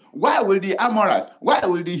heathens? Why will the Amorites? Why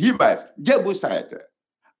will the Hivites, Jebusites,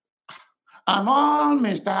 and all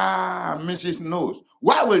Mr. and Mrs. knows?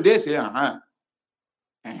 Why will they say, come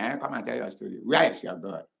and tell your story? Where is your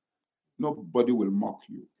God? Nobody will mock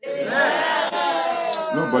you.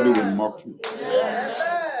 Amen. Nobody will mock you. Amen.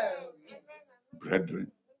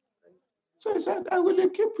 Brethren. So He said, I will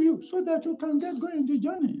equip you so that you can get going the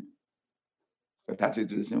journey. But that is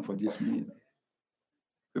the reason for this meal.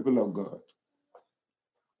 People of God,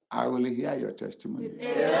 I will hear your testimony.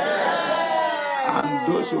 Amen.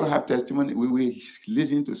 And those who have testimony, we will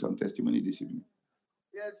listen to some testimony this evening.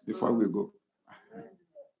 Yes, Before we go,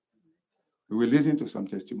 we will listen to some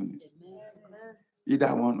testimony.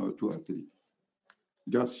 Either one or two or three.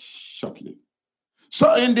 Just shortly.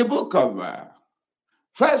 So in the book of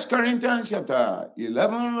 1 Corinthians chapter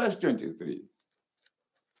 11, verse 23,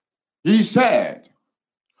 he said,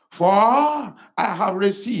 "For I have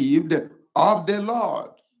received of the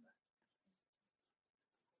Lord,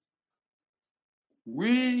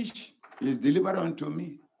 which is delivered unto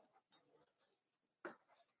me,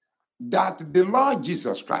 that the Lord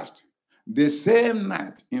Jesus Christ, the same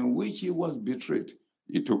night in which he was betrayed,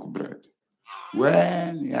 he took bread.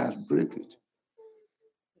 When he has broken it,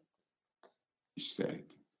 he said,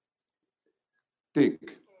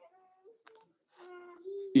 take,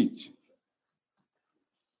 eat,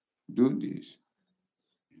 do this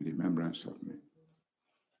in remembrance of me."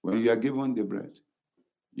 When you are given the bread,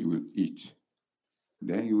 you will eat.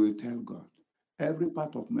 Then you will tell God, every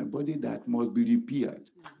part of my body that must be repaired,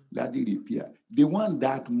 let it repair. The one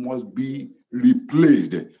that must be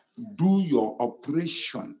replaced, do your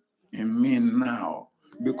operation in me now.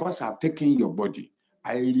 Because I've taken your body,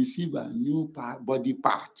 I receive a new body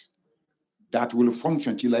part that will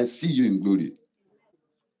function till I see you in glory.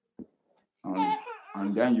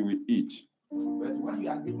 And then you will eat. But when you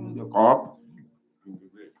are given the cup, you will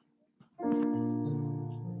break.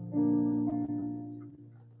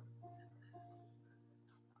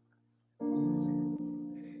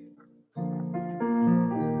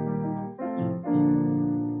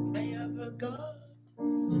 I have a God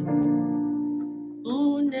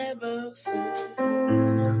who never fails.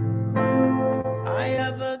 I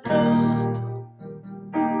have a God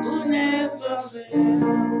who never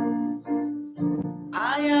fails.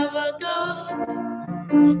 I have a God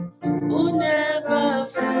who never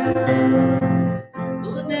fails.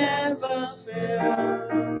 Who never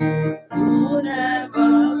fails. Who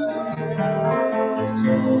never fails.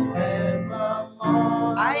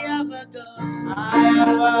 Forevermore. I have a God. I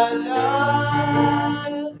have a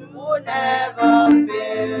God who never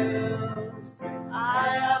fails. I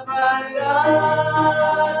have a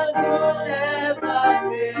God who never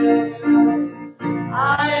fails.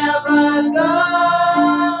 I have a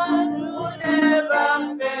God who never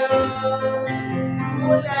fails. Who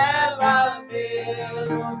never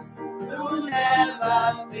fails. Who never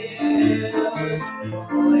fails.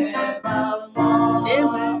 Forevermore.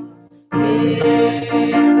 Amen.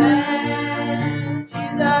 Amen.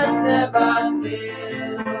 Jesus never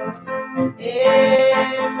fails.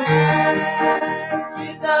 Amen.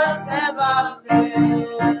 Jesus never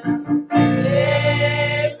fails.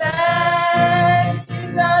 Amen.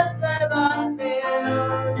 Jesus never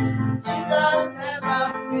fails. Jesus never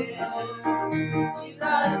fails.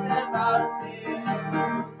 Jesus never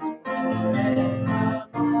fails.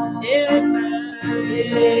 Amen.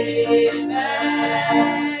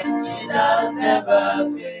 Amen. Jesus never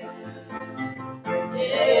fails.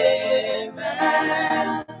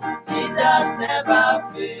 Amen. Jesus never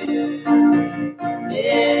fails.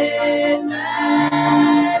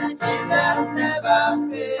 Amen. Jesus never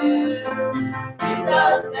fails.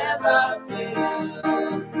 Jesus never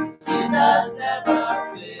fails. Jesus never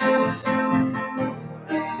fails.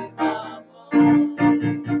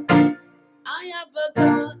 I have a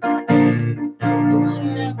God who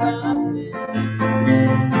never fails.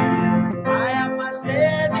 I am a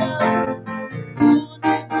Savior who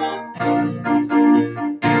never fails.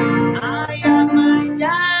 I am my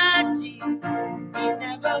daddy, he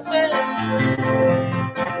never fails.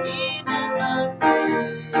 He never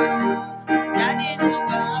fails. Daddy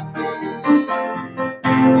never fails.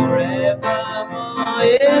 Forevermore,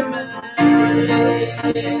 amen.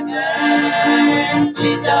 Amen.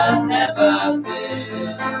 Jesus never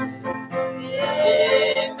fails.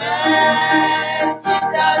 Amen.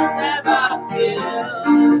 Jesus never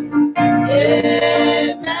fails.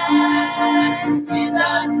 Amen.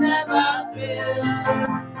 Jesus never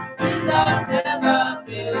fails. Jesus never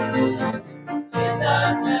fails.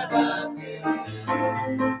 Jesus never fails.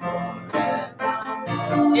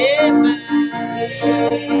 Forevermore. Amen.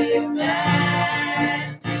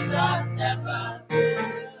 Amen. Jesus never fails.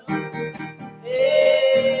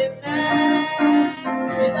 Amen.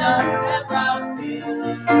 Jesus never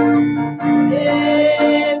fails.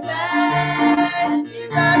 Amen.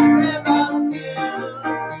 Jesus never fails.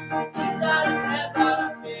 Jesus never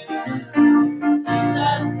fails.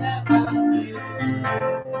 Jesus never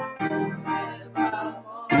fails.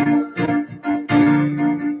 Forevermore.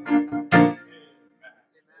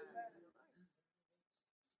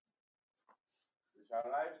 We shall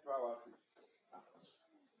rise to our feet.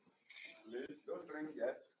 Don't drink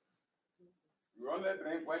yet. You only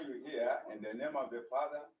drink when you hear in the name of the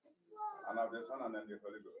Father and of the Son and of the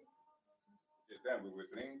Holy Ghost. Then we will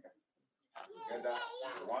drink together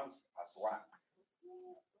once as one.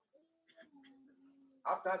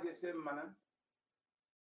 After the same manner,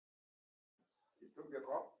 he took the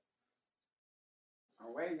cup,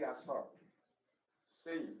 and when he has supped,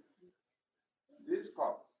 saying, "This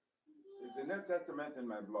cup is the New Testament in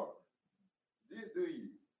my blood. This do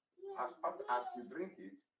ye, as oft as you drink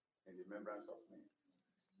it, in remembrance of me."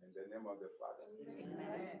 In the name of the Father,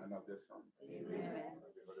 Amen. And of the Son, Amen. And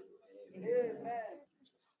of the Holy Ghost. Amen.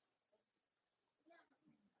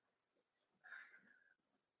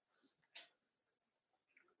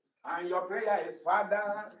 And your prayer is,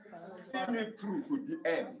 Father, see me through to the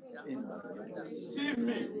end. See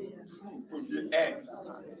me through to the end.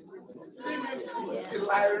 See me through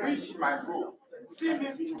till I reach my goal. See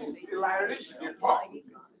me through till I reach the top.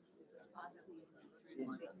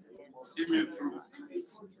 See me through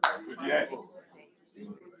to the end.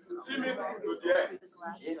 See me through to the end.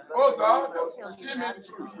 Oh God, see me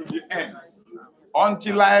through to the end.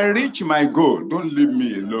 Until I reach my goal, don't leave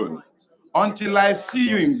me alone. Until I see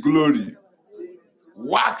you in glory,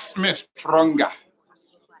 wax me stronger.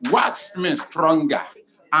 Wax me stronger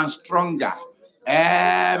and stronger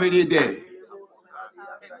every day.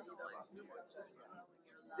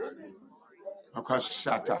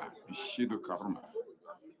 Akashata, Shidu Karma.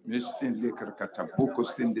 Missin Likarkata, Boko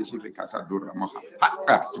Sindikata Duramaha.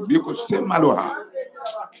 Haka, Biko Semaloha.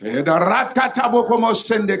 The Rakata Bokomo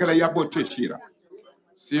Sendekala Yaboteshira.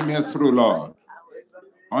 See me through, Lord.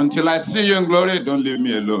 Until I see you in glory, don't leave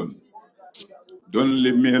me alone. Don't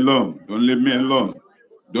leave me alone. Don't leave me alone.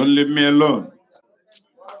 Don't leave me alone.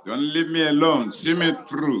 Don't leave me alone. See me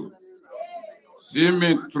through. See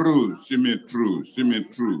me through. See me through. See me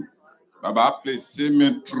through. Baba, please see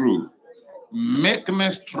me through. Make me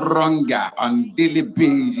stronger on daily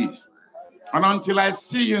basis. And until I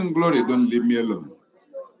see you in glory, don't leave me alone.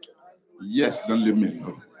 Yes, don't leave me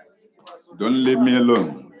alone. Don't leave me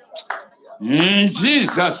alone. In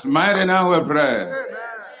Jesus' mighty name we pray.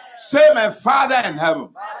 Say, my Father in heaven,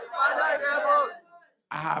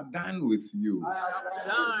 I have done with you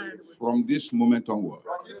from this moment onward.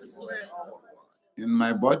 In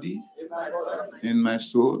my body, in my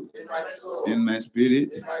soul, in my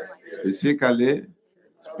spirit, physically,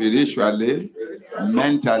 spiritually,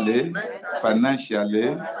 mentally,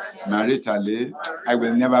 financially, maritally, I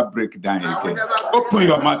will never break down again. Open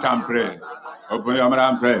your mouth and pray. Open your mouth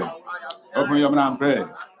and pray. Open your mouth and pray.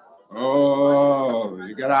 Oh,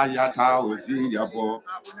 you gotta yata uzigabo.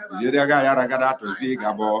 Ziraga yaragada to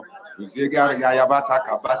zigabo. Uziga yabata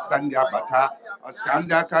kabasandia bata.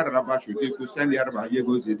 Asanda karaba shudiku sendiarba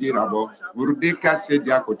yego zidirabo. Urdika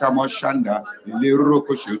sedia kotamo shanda.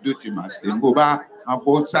 Iliroko shuduti masimbuba.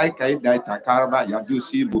 Abotsai kaida takarba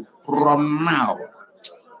yadusibu. From now,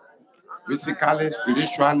 physically,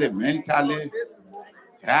 spiritually, mentally,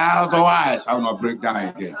 health-wise, I will not break down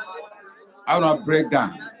again. I will not break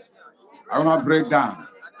down. I will not break down.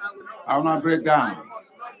 I will not break down.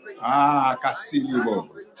 Ah, Casilibo.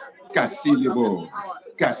 Casilibo.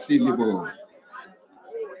 Casilibo.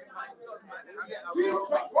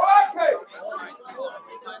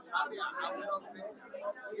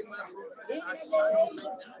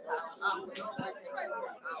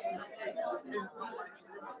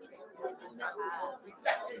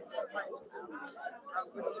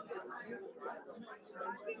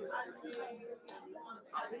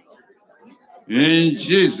 In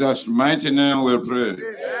Jesus' mighty name we pray.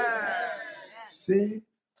 Say,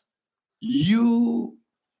 you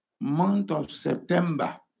month of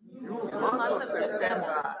September.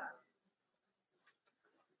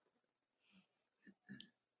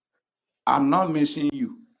 I'm not missing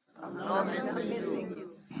you.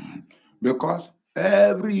 Because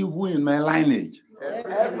every evil in my lineage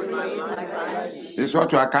is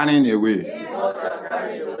what you are carrying away.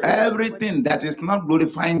 Everything that is not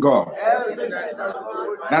glorifying God,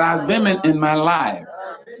 that has been in my life,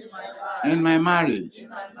 in my marriage,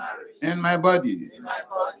 in my body,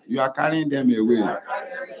 you are carrying them away.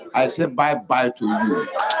 I say bye-bye to you.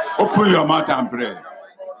 Open your mouth and pray.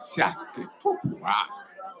 Wow.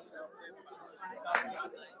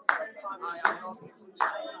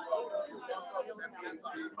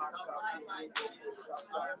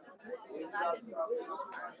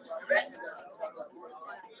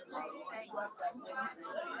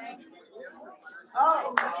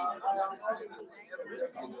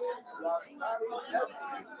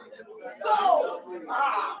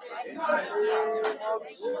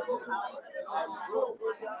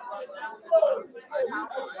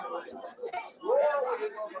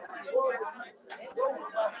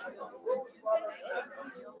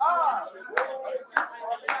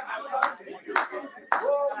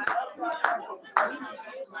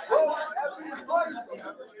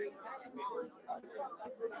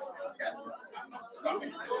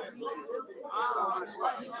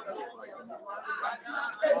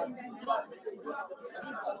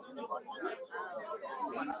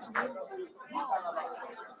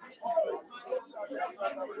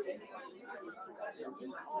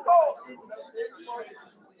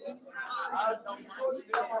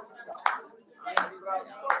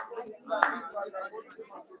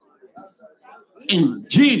 In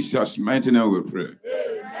Jesus' mighty name we pray.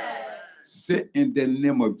 Say, in the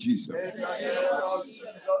name of Jesus,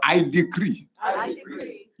 I decree,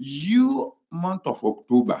 you month of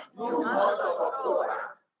October,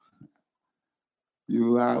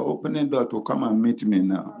 you are opening door to come and meet me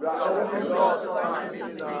now.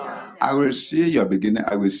 I will see your beginning,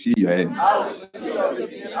 I will see your end.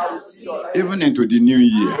 Even into the new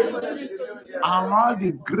year. And all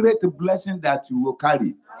the great blessings that you will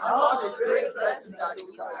carry,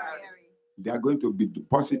 they are going to be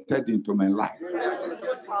deposited into my life.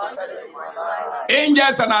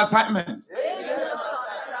 Angels and assignments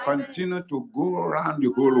continue to go around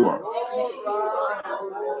the whole world.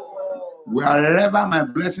 Wherever my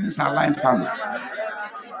blessings are lying fallow,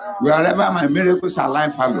 wherever my miracles are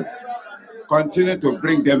lying fallow, continue to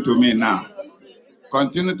bring them to me now.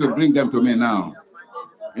 Continue to bring them to me now.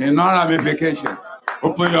 In all ramifications,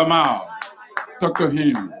 open your mouth. Talk to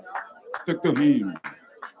him. Talk to him.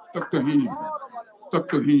 Talk to him. Talk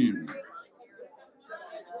to him.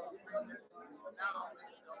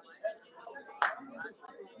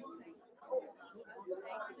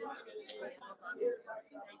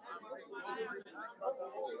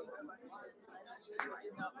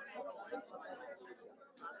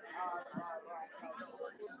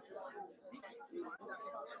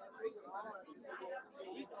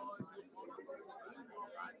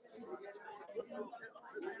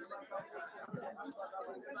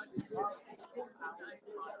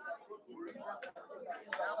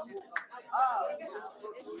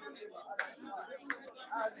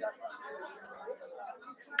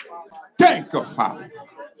 Thank you, Father.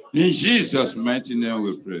 In Jesus' mighty name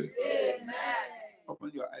we pray. Amen.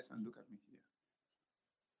 Open your eyes and look at me here.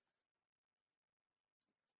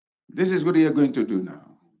 This is what you're going to do now.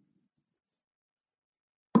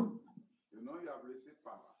 You know you have received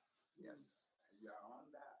power. Yes. You are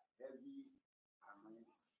under heavy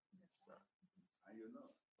anointing. Yes, sir. And you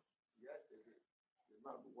know, yesterday, the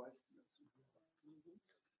Bible watched you.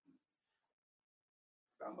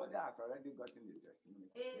 Somebody has already gotten the testimony.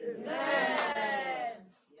 Amen.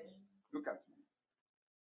 Look at me.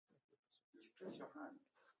 Stretch your hand.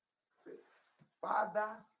 Say,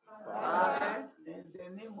 Father, in the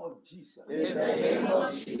name of Jesus. In the name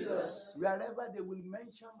of Jesus. Wherever they will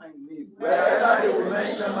mention my name. Wherever they will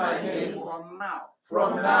mention my name. From now.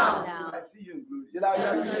 I see you in glory.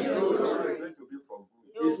 I see you in glory. It's going to be for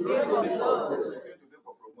good. It's going to be for good.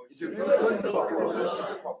 It's going to be for promotion. It's going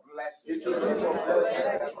to be for blessing. It's going to be for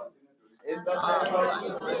blessing. In the name of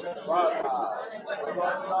Jesus,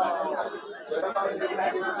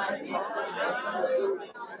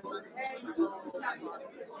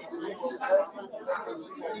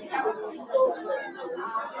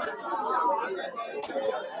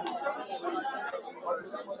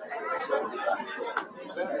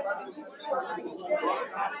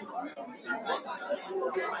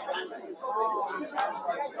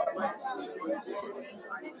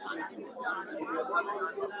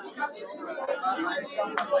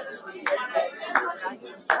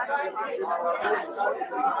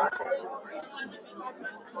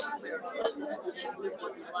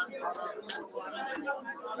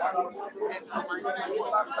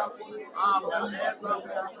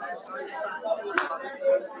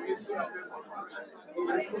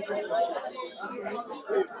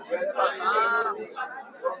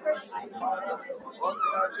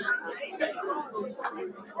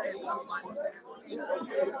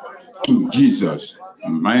 in Jesus'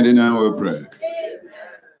 mighty name we pray.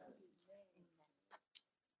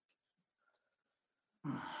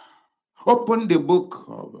 Open the book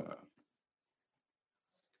of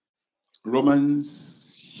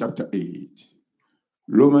Romans chapter 8.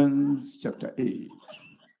 Romans chapter 8.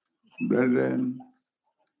 Brethren,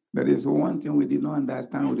 there is one thing we did not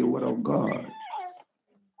understand with the word of God.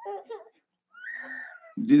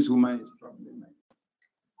 This woman is troubling me.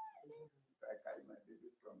 I carry my baby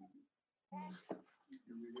from you.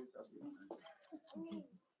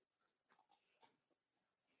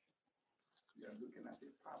 You are looking at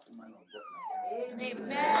a powerful man of God.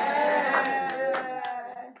 Amen.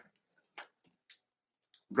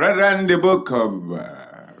 Brethren, the book of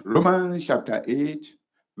Romans chapter 8,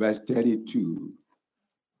 verse 32.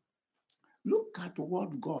 Look look at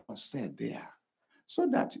what God said there, so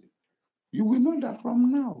that you will know that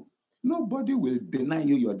from now, nobody will deny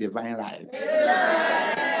you your divine rights.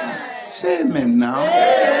 Say amen now.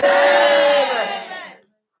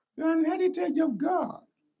 You are an heritage of God.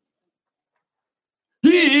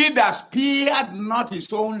 He that spared not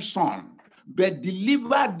his own son, but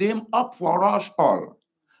delivered him up for us all,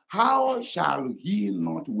 how shall he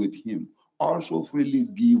not with him also freely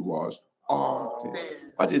give us all things?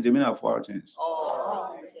 What is the meaning of all things?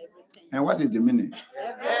 And what is the meaning?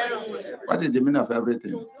 What is the meaning of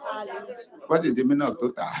everything? What is the meaning of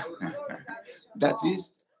total? That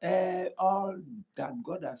is all that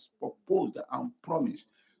God has proposed and promised.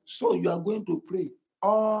 So you are going to pray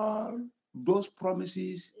all those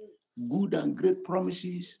promises, good and great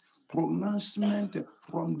promises, pronouncement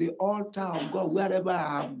from the altar of God, wherever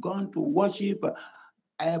I have gone to worship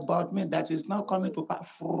about me, that is now coming to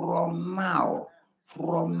pass from now.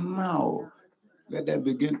 Let them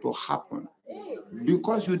begin to happen.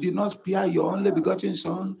 Because you did not spare your only begotten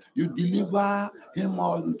son, you deliver him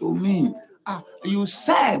unto me. You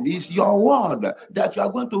said it's your word that you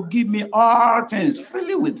are going to give me all things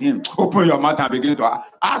freely with him. Open your mouth and begin to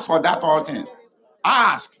ask for that all things.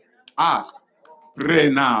 Ask. Pray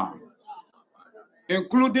now.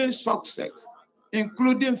 Including success,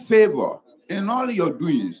 including favor in all your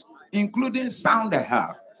doings, including sound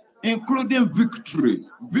health, including victory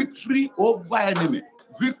over enemy,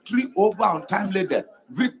 victory over untimely death,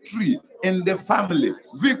 victory in the family,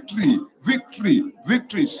 victory,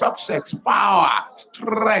 success, power,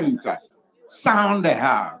 strength, sound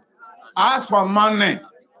health. Ask for money.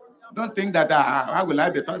 Don't think that how will I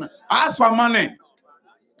be talking? Ask for money.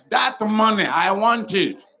 That money, I want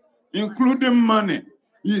it, including money.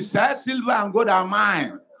 He said, silver and gold are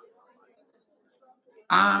mine.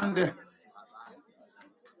 And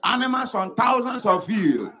animals on thousands of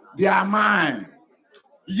hills, they are mine.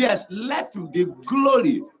 Yes, let the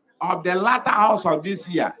glory of the latter house of this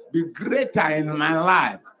year be greater in my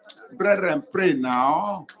life. Brethren, pray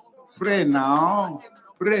now.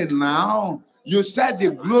 You said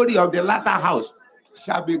the glory of the latter house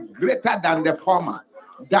shall be greater than the former.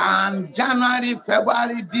 Than January,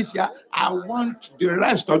 February this year. I want the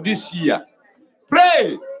rest of this year.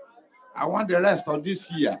 Pray. I want the rest of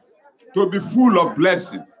this year to be full of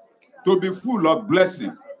blessing, to be full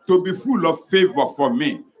of favor for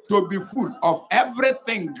me, to be full of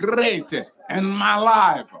everything great in my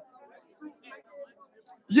life.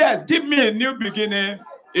 Yes, give me a new beginning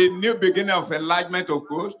of enlargement of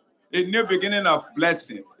course, a new beginning of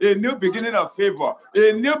blessing, a new beginning of favor,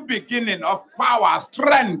 a new beginning of power,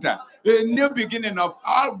 strength, a new beginning of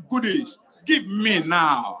all goodies. Give me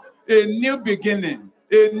now a new beginning.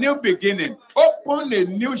 Open a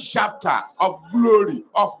new chapter of glory,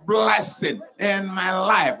 of blessing in my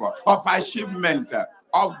life, of achievement,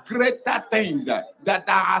 of greater things that I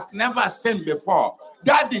has never seen before.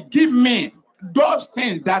 Daddy, give me those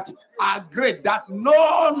things that are great, that no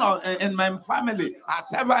one in my family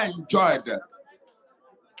has ever enjoyed.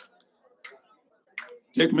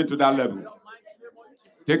 Take me to that level.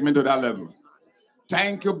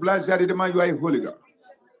 Thank you, blessed Redeemer, you are a holy God.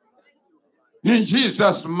 In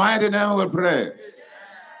Jesus' mighty name we pray.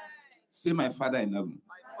 See my Father in heaven.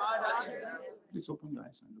 Please open your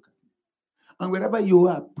eyes and look at me. And wherever you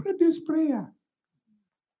are, pray this prayer.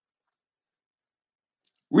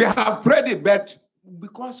 We have prayed it, but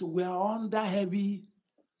because we are under heavy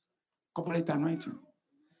corporate anointing.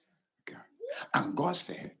 Okay. And God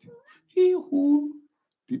said, he who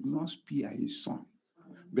did not spare his son,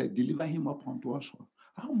 but deliver him up unto us,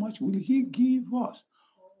 how much will he give us?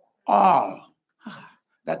 All.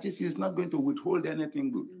 That is, he's not going to withhold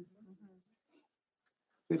anything good.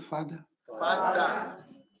 Say, Father,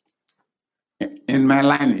 in my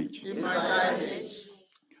lineage,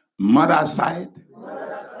 mother side,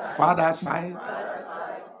 father side,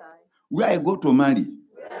 where I go to marry,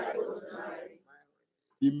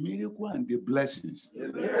 the miracle and the blessings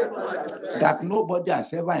that nobody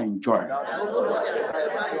has ever enjoyed,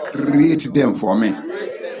 create them for me.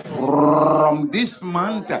 From this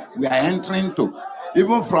month we are entering to,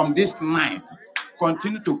 even from this night,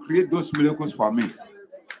 continue to create those miracles for me,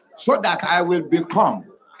 so that I will become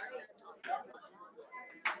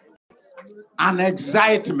an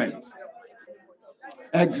excitement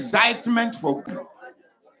for good,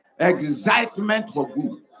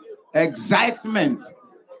 excitement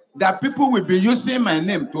that people will be using my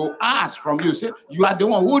name to ask from you. Say, you are the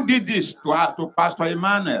one who did this to Pastor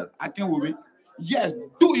Emmanuel Akinwumi. Yes,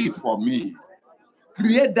 do it for me.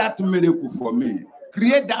 Create that miracle for me.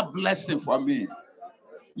 Create that blessing for me.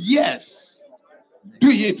 Yes, do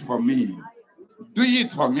it for me. Do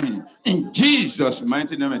it for me. In Jesus'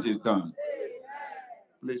 mighty name it is done.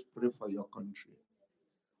 Please pray for your country.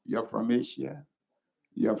 You're from Asia.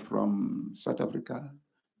 You're from South Africa.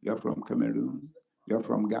 You're from Cameroon. You're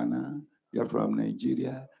from Ghana. You're from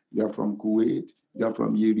Nigeria. You're from Kuwait. You're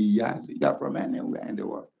from Riyadh. You're from anywhere in the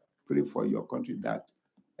world. Pray for your country that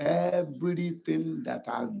everything that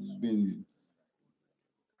has been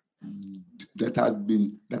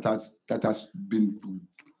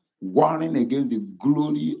warning against the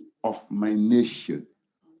glory of my nation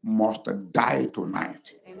must die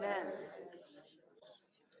tonight. Amen.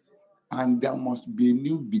 And there must be a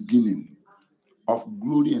new beginning of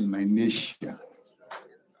glory in my nation.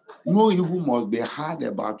 No evil must be heard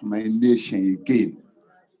about my nation again.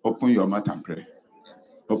 Open your mouth and pray.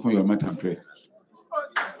 Open your mouth and pray.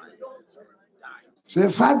 Say,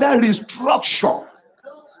 Father, restructure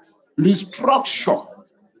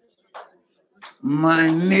my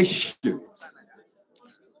nation.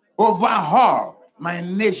 Overhaul my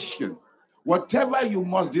nation. Whatever you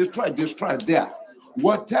must destroy, destroy there.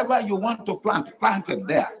 Whatever you want to plant, plant it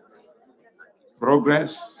there.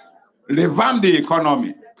 Progress. Revamp the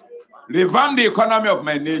economy. Revamp the economy of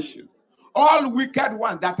my nation. All wicked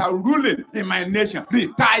ones that are ruling in my nation,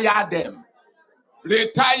 retire them.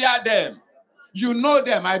 Retire them. You know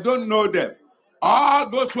them, I don't know them. All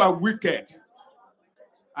those who are wicked,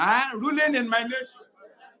 ruling in my nation.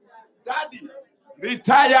 Daddy,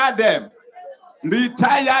 retire them.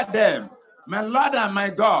 Retire them. My Lord and my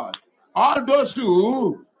God, all those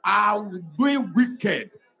who are doing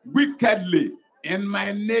wickedly in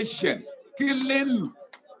my nation, killing,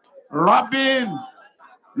 robbing,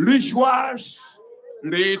 rituals,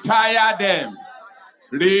 retire them.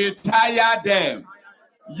 Retire them.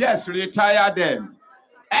 Yes, retire them.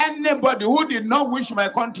 Anybody who did not wish my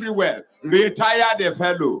country well, retire the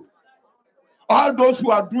fellow. All those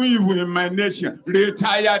who are doing evil in my nation,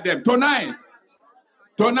 retire them. Tonight,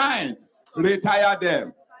 retire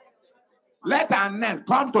them. Let an end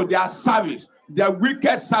come to their service, their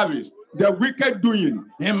wicked service, their wicked doing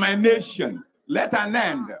in my nation. Let an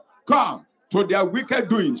end come to their wicked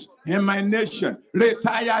doings in my nation.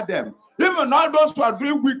 Retire them. Even all those who are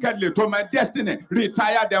doing wickedly to my destiny,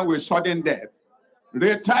 retire them with sudden death.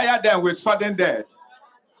 Retire them with sudden death.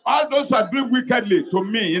 All those who are doing wickedly to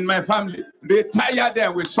me in my family, retire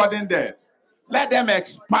them with sudden death. Let them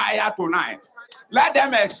expire tonight. Let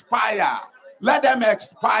them expire. Let them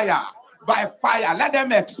expire by fire. Let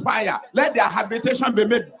them expire. Let their habitation be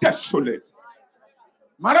made desolate.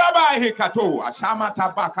 Maraba hikato ashama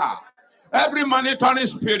tabaka. Every monitoring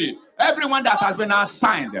spirit, everyone that has been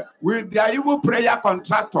assigned with their evil prayer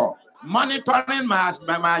contractor, monitoring my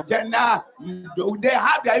agenda, they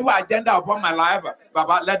have their evil agenda upon my life,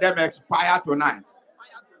 but let them expire tonight.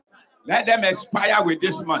 Let them expire with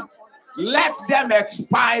this month. Let them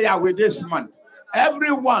expire with this month.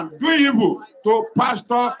 Everyone do evil to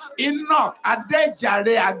Pastor Enoch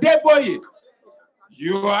Adejare Adeboye.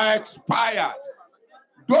 You are expired.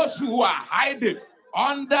 Those who are hiding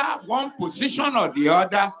under one position or the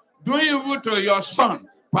other, do evil to your son,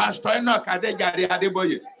 Pastor Enoch Adejare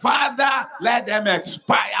Adeboye. Father, let them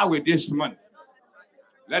expire with this month.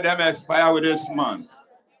 Let them expire with this month.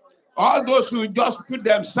 All those who just put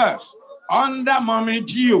themselves under Mommy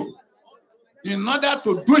Gio in order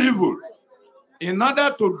to do evil, in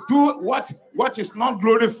order to do what is not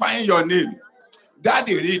glorifying your name,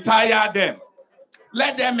 Daddy, retire them.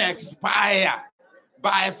 Let them expire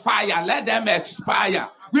by fire. Let them expire.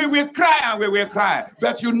 We will cry and we will cry,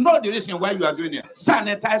 but you know the reason why you are doing it.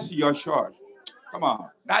 Sanitize your church. Come on,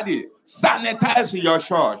 Daddy, sanitize your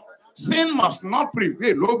church. Sin must not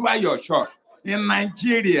prevail over your church. In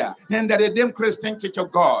Nigeria, in the Redeemed Christian Church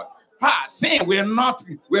of God, sin will not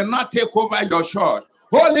take over your church.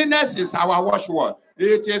 Holiness is our watchword.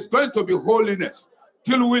 It is going to be holiness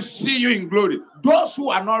till we see you in glory. Those who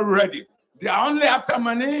are not ready, they are only after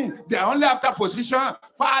money, they are only after position.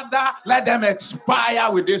 Father, let them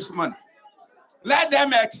expire with this month. Let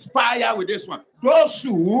them expire with this one. Those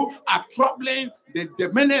who are troubling the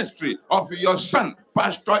ministry of your son,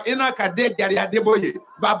 Pastor Enoch Adejare Adeboye,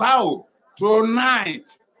 Babao, tonight,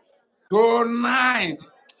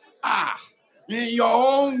 in your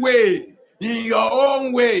own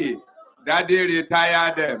way, Daddy,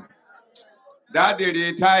 retire them. Daddy,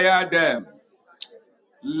 retire them.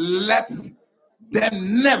 Let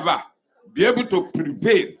them never be able to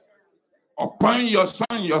prevail upon your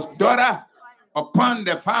son, your daughter, upon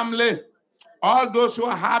the family, all those who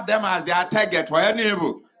have them as their target for any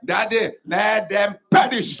evil. Daddy, let them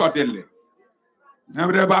perish suddenly.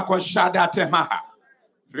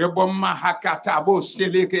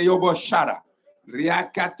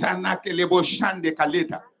 Riakatana kelebo shande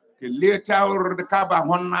kaleta. Keleta urkaba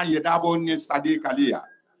honna yedabo ni sadi kalia.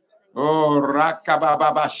 Oh,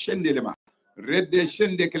 rakababa shendelema. Rede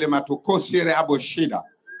shende kelema to kosire aboshida.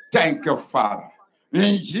 Thank you, Father.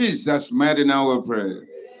 In Jesus' mighty name we pray.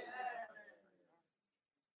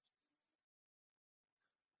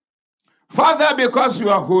 Father, because you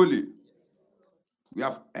are holy, we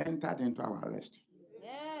have entered into our rest.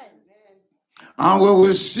 And we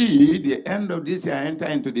will see the end of this year enter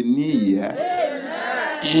into the new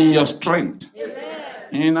year in your strength,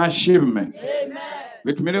 in achievement,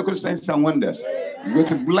 with miracle signs and wonders,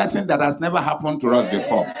 with blessing that has never happened to us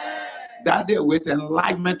before. That day with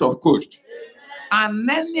enlightenment of coast. And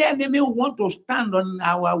any enemy who want to stand on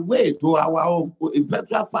our way to our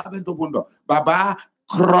effectual fervent open door, Baba,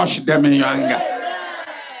 crush them in your anger.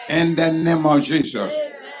 In the name of Jesus,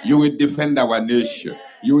 you will defend our nation.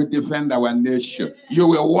 You will defend our nation. You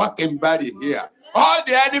will walk in body here. All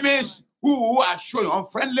the enemies who are showing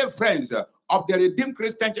unfriendly friends of the Redeemed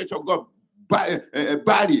Christian Church of God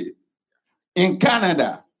body in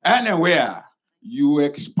Canada, anywhere, you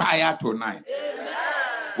expire tonight.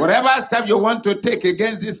 Whatever step you want to take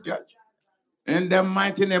against this church, in the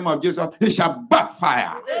mighty name of Jesus, it shall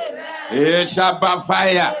backfire. It shall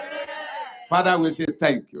backfire. Father, we say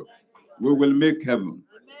thank you. We will make heaven.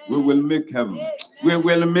 We will make heaven. We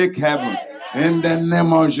will make heaven. In the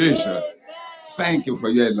name of Jesus. Thank you for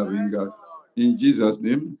your loving God. In Jesus'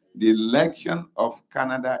 name, the election of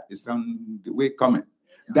Canada is on the way coming.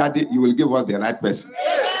 Daddy, you will give us the right person.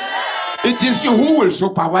 It is you who will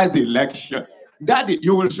supervise the election. Daddy,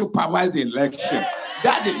 you will supervise the election.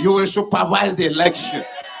 Daddy, you will supervise the election.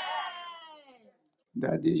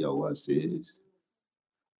 Daddy, your word says,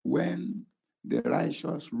 when the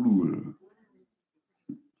righteous rule,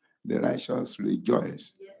 the righteous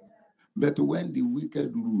rejoice. But when the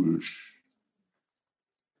wicked rules,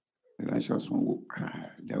 the righteous one will cry.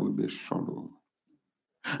 There will be sorrow.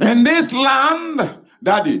 In this land,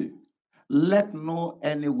 Daddy, let no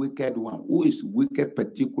any wicked one who is wicked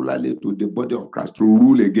particularly to the body of Christ to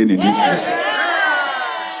rule again in this nation.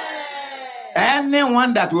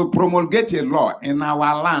 Anyone that will promulgate a law in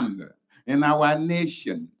our land, in our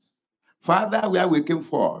nation, Father, we are working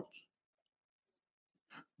forth.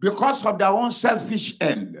 Because of their own selfish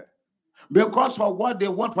end, because of what they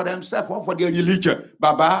want for themselves or for their religion,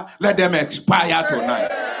 Baba, let them expire tonight.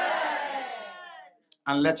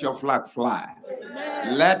 And let your flag fly.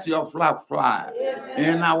 Let your flag fly.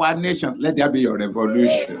 In our nations, let there be a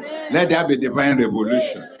revolution. Let there be divine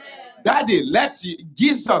revolution. Daddy,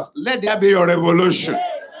 Jesus, let there be your revolution.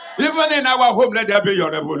 Even in our home, let there be your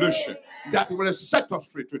revolution. That will set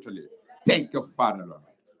us free totally. Thank you, Father, Lord.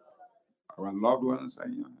 Our loved ones are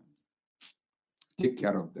in your hands. Take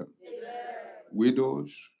care of them.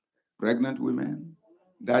 Widows, pregnant women,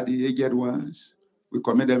 daddy, aged ones, we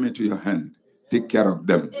commit them into your hand. Take care of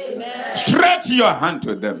them. Stretch your hand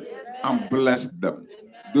to them and bless them.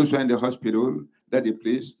 Those who are in the hospital, daddy,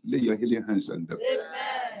 please lay your healing hands on them.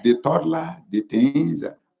 The toddler, the teens,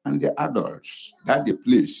 and the adults, daddy,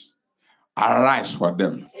 please arise for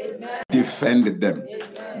them. Defend them.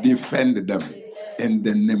 Defend them in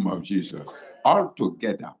the name of Jesus. All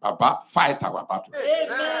together, Papa, fight our battle.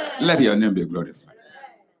 Let your name be glorified.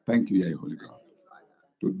 Thank you, Yahweh, Holy God.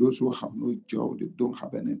 To those who have no job, they don't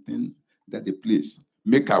have anything, that the place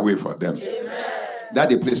make a way for them. That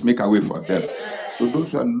the place make a way for them. To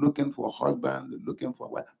those who are looking for a husband, looking for a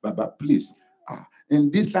wife, Baba, please,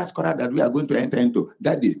 in this last quarter that we are going to enter into,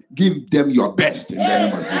 Daddy, give them your best in the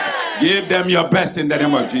name of Jesus. Give them your best in the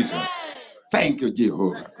name of Jesus. Thank you,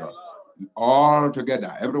 Jehovah God. All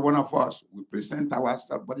together, every one of us, we present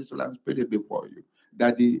ourselves, body, soul, and spirit before you.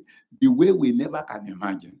 That the way we never can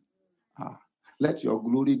imagine. Let your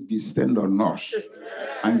glory descend on us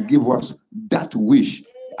and give us that which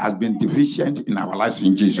has been deficient in our lives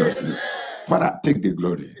in Jesus' name. Father, take the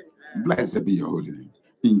glory. Blessed be your holy name.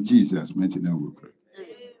 In Jesus' mighty name we pray.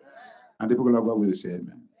 And the people of God will say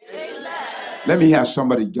amen. Amen. Let me hear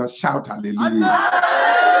somebody just shout hallelujah.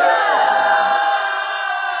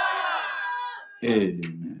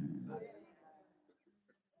 Amen.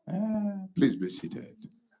 Please be seated.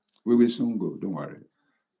 We will soon go. Don't worry.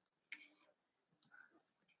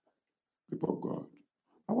 People of God,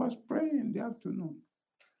 I was praying in the afternoon,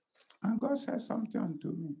 and God said something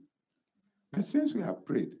unto me. But since we have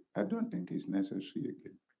prayed, I don't think it's necessary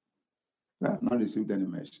again. We have not received any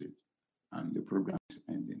message, and the program is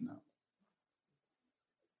ending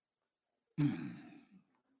now.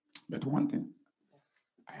 But one thing,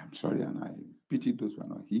 I am sorry, and I pity those who are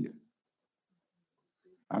not here.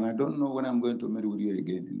 And I don't know when I'm going to meet with you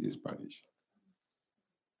again in this parish.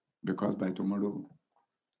 Because by tomorrow,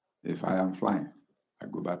 if I am flying, I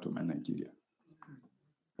go back to my Nigeria.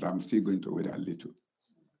 But I'm still going to wait a little.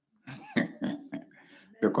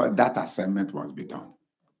 Because that assignment must be done.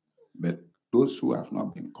 But those who have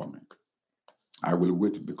not been coming, I will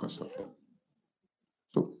wait because of them.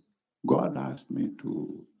 So God asked me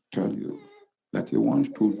to tell you that he wants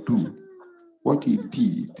to do what he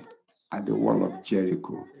did at the wall of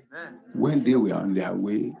Jericho when they were on their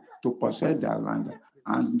way to possess their land,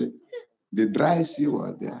 and the dry sea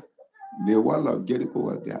was there, the wall of Jericho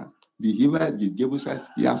was there, the Hivites, the Jebusites,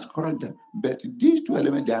 he has crushed them. But these two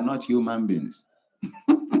elements, they are not human beings.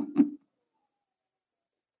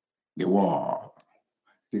 The wall,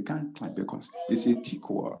 they can't climb because it's a thick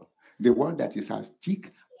wall. The wall that is as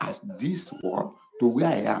thick as this wall to where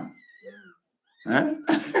I am.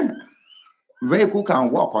 Vehicle can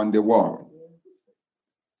walk on the wall.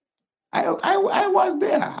 I was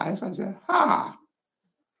there. I said,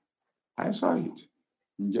 I saw it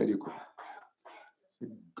in Jericho. I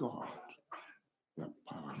said, God, you're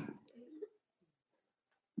powerful.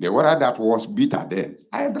 The water that was bitter then,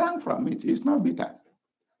 I drank from it. It's not bitter.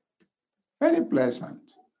 Very pleasant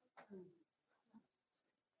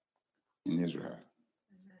in Israel.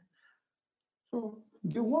 So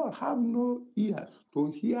the world have no ears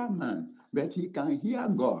to hear man, but he can hear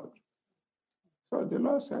God. So the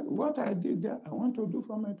Lord said, what I did there, I want to do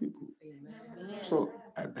for my people. Amen. So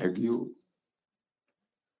I beg you,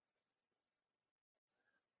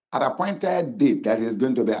 at a appointed date that is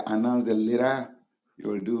going to be announced later, you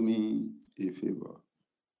will do me a favor.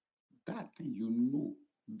 That thing, you know,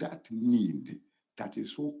 that need that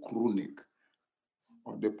is so chronic,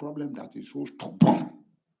 or the problem that is so stubborn,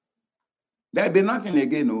 there'll be nothing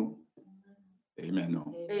again, no. Amen,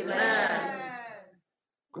 no. Amen.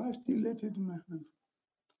 God still let it in my hand.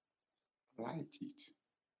 Write it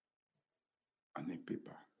on a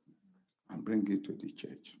paper and bring it to the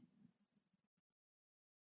church.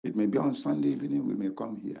 It may be on Sunday evening, we may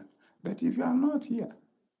come here. But if you are not here,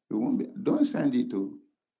 you won't be. Don't send it to.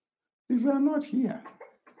 If you are not here,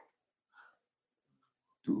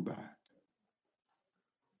 too bad.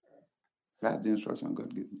 That's the instruction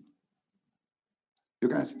God gave me. You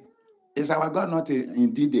can see. Is our God not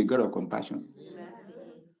indeed a God of compassion? Yes.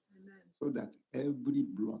 So that every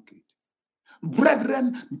blockade.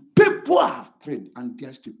 Brethren, people have prayed and they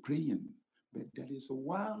are still praying. But there is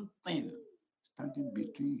one thing standing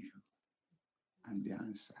between you and the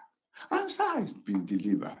answer. Answer has been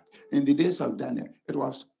delivered. In the days of Daniel, it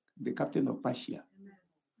was the captain of Persia.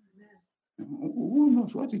 Who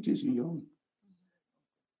knows what it is in your own?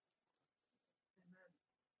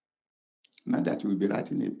 Not that you'll be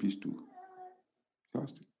writing a piece too.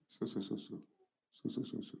 Just so.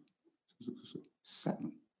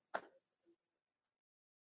 7.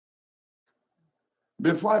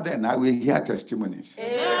 Before then, I will hear testimonies.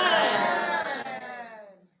 Amen.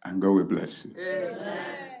 And God will bless you. Amen.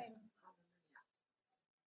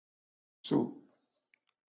 So,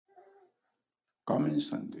 coming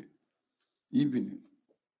Sunday evening,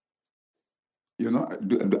 you know,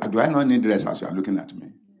 do I not need dress as you are looking at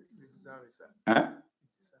me? Sorry, sir. Huh?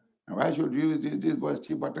 Why should you use this boy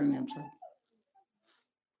still buttering himself?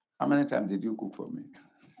 How many times did you cook for me?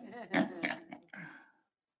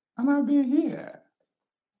 And I'll be here.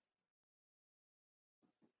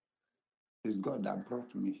 It's God that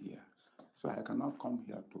brought me here. So I cannot come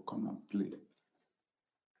here to come and play.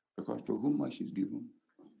 Because to whom much is given,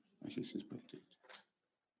 much is expected.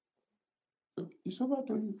 So it's over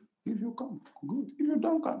to you. If you come, good. If you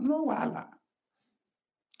don't come, no wahala.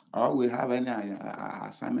 Or we have any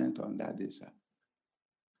assignment on that day, sir.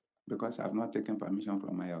 Because I've not taken permission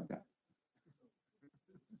from my organ.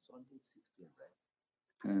 Sunday 6 p.m.,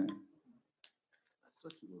 right? I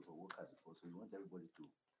thought you were for workers before, so you want everybody to.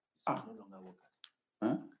 It's no longer workers.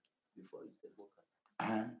 Huh? Before you said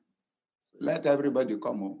workers. So let everybody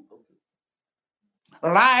come home.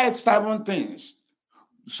 Okay. Write 7 things.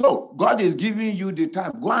 So God is giving you the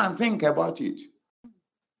time. Go and think about it.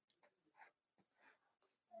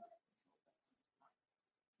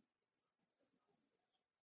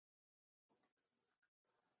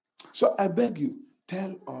 So I beg you,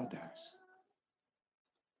 tell others.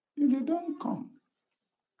 If they don't come,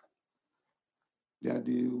 they are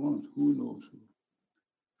the ones who knows who.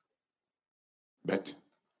 But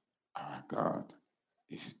our God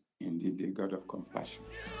is indeed a God of compassion.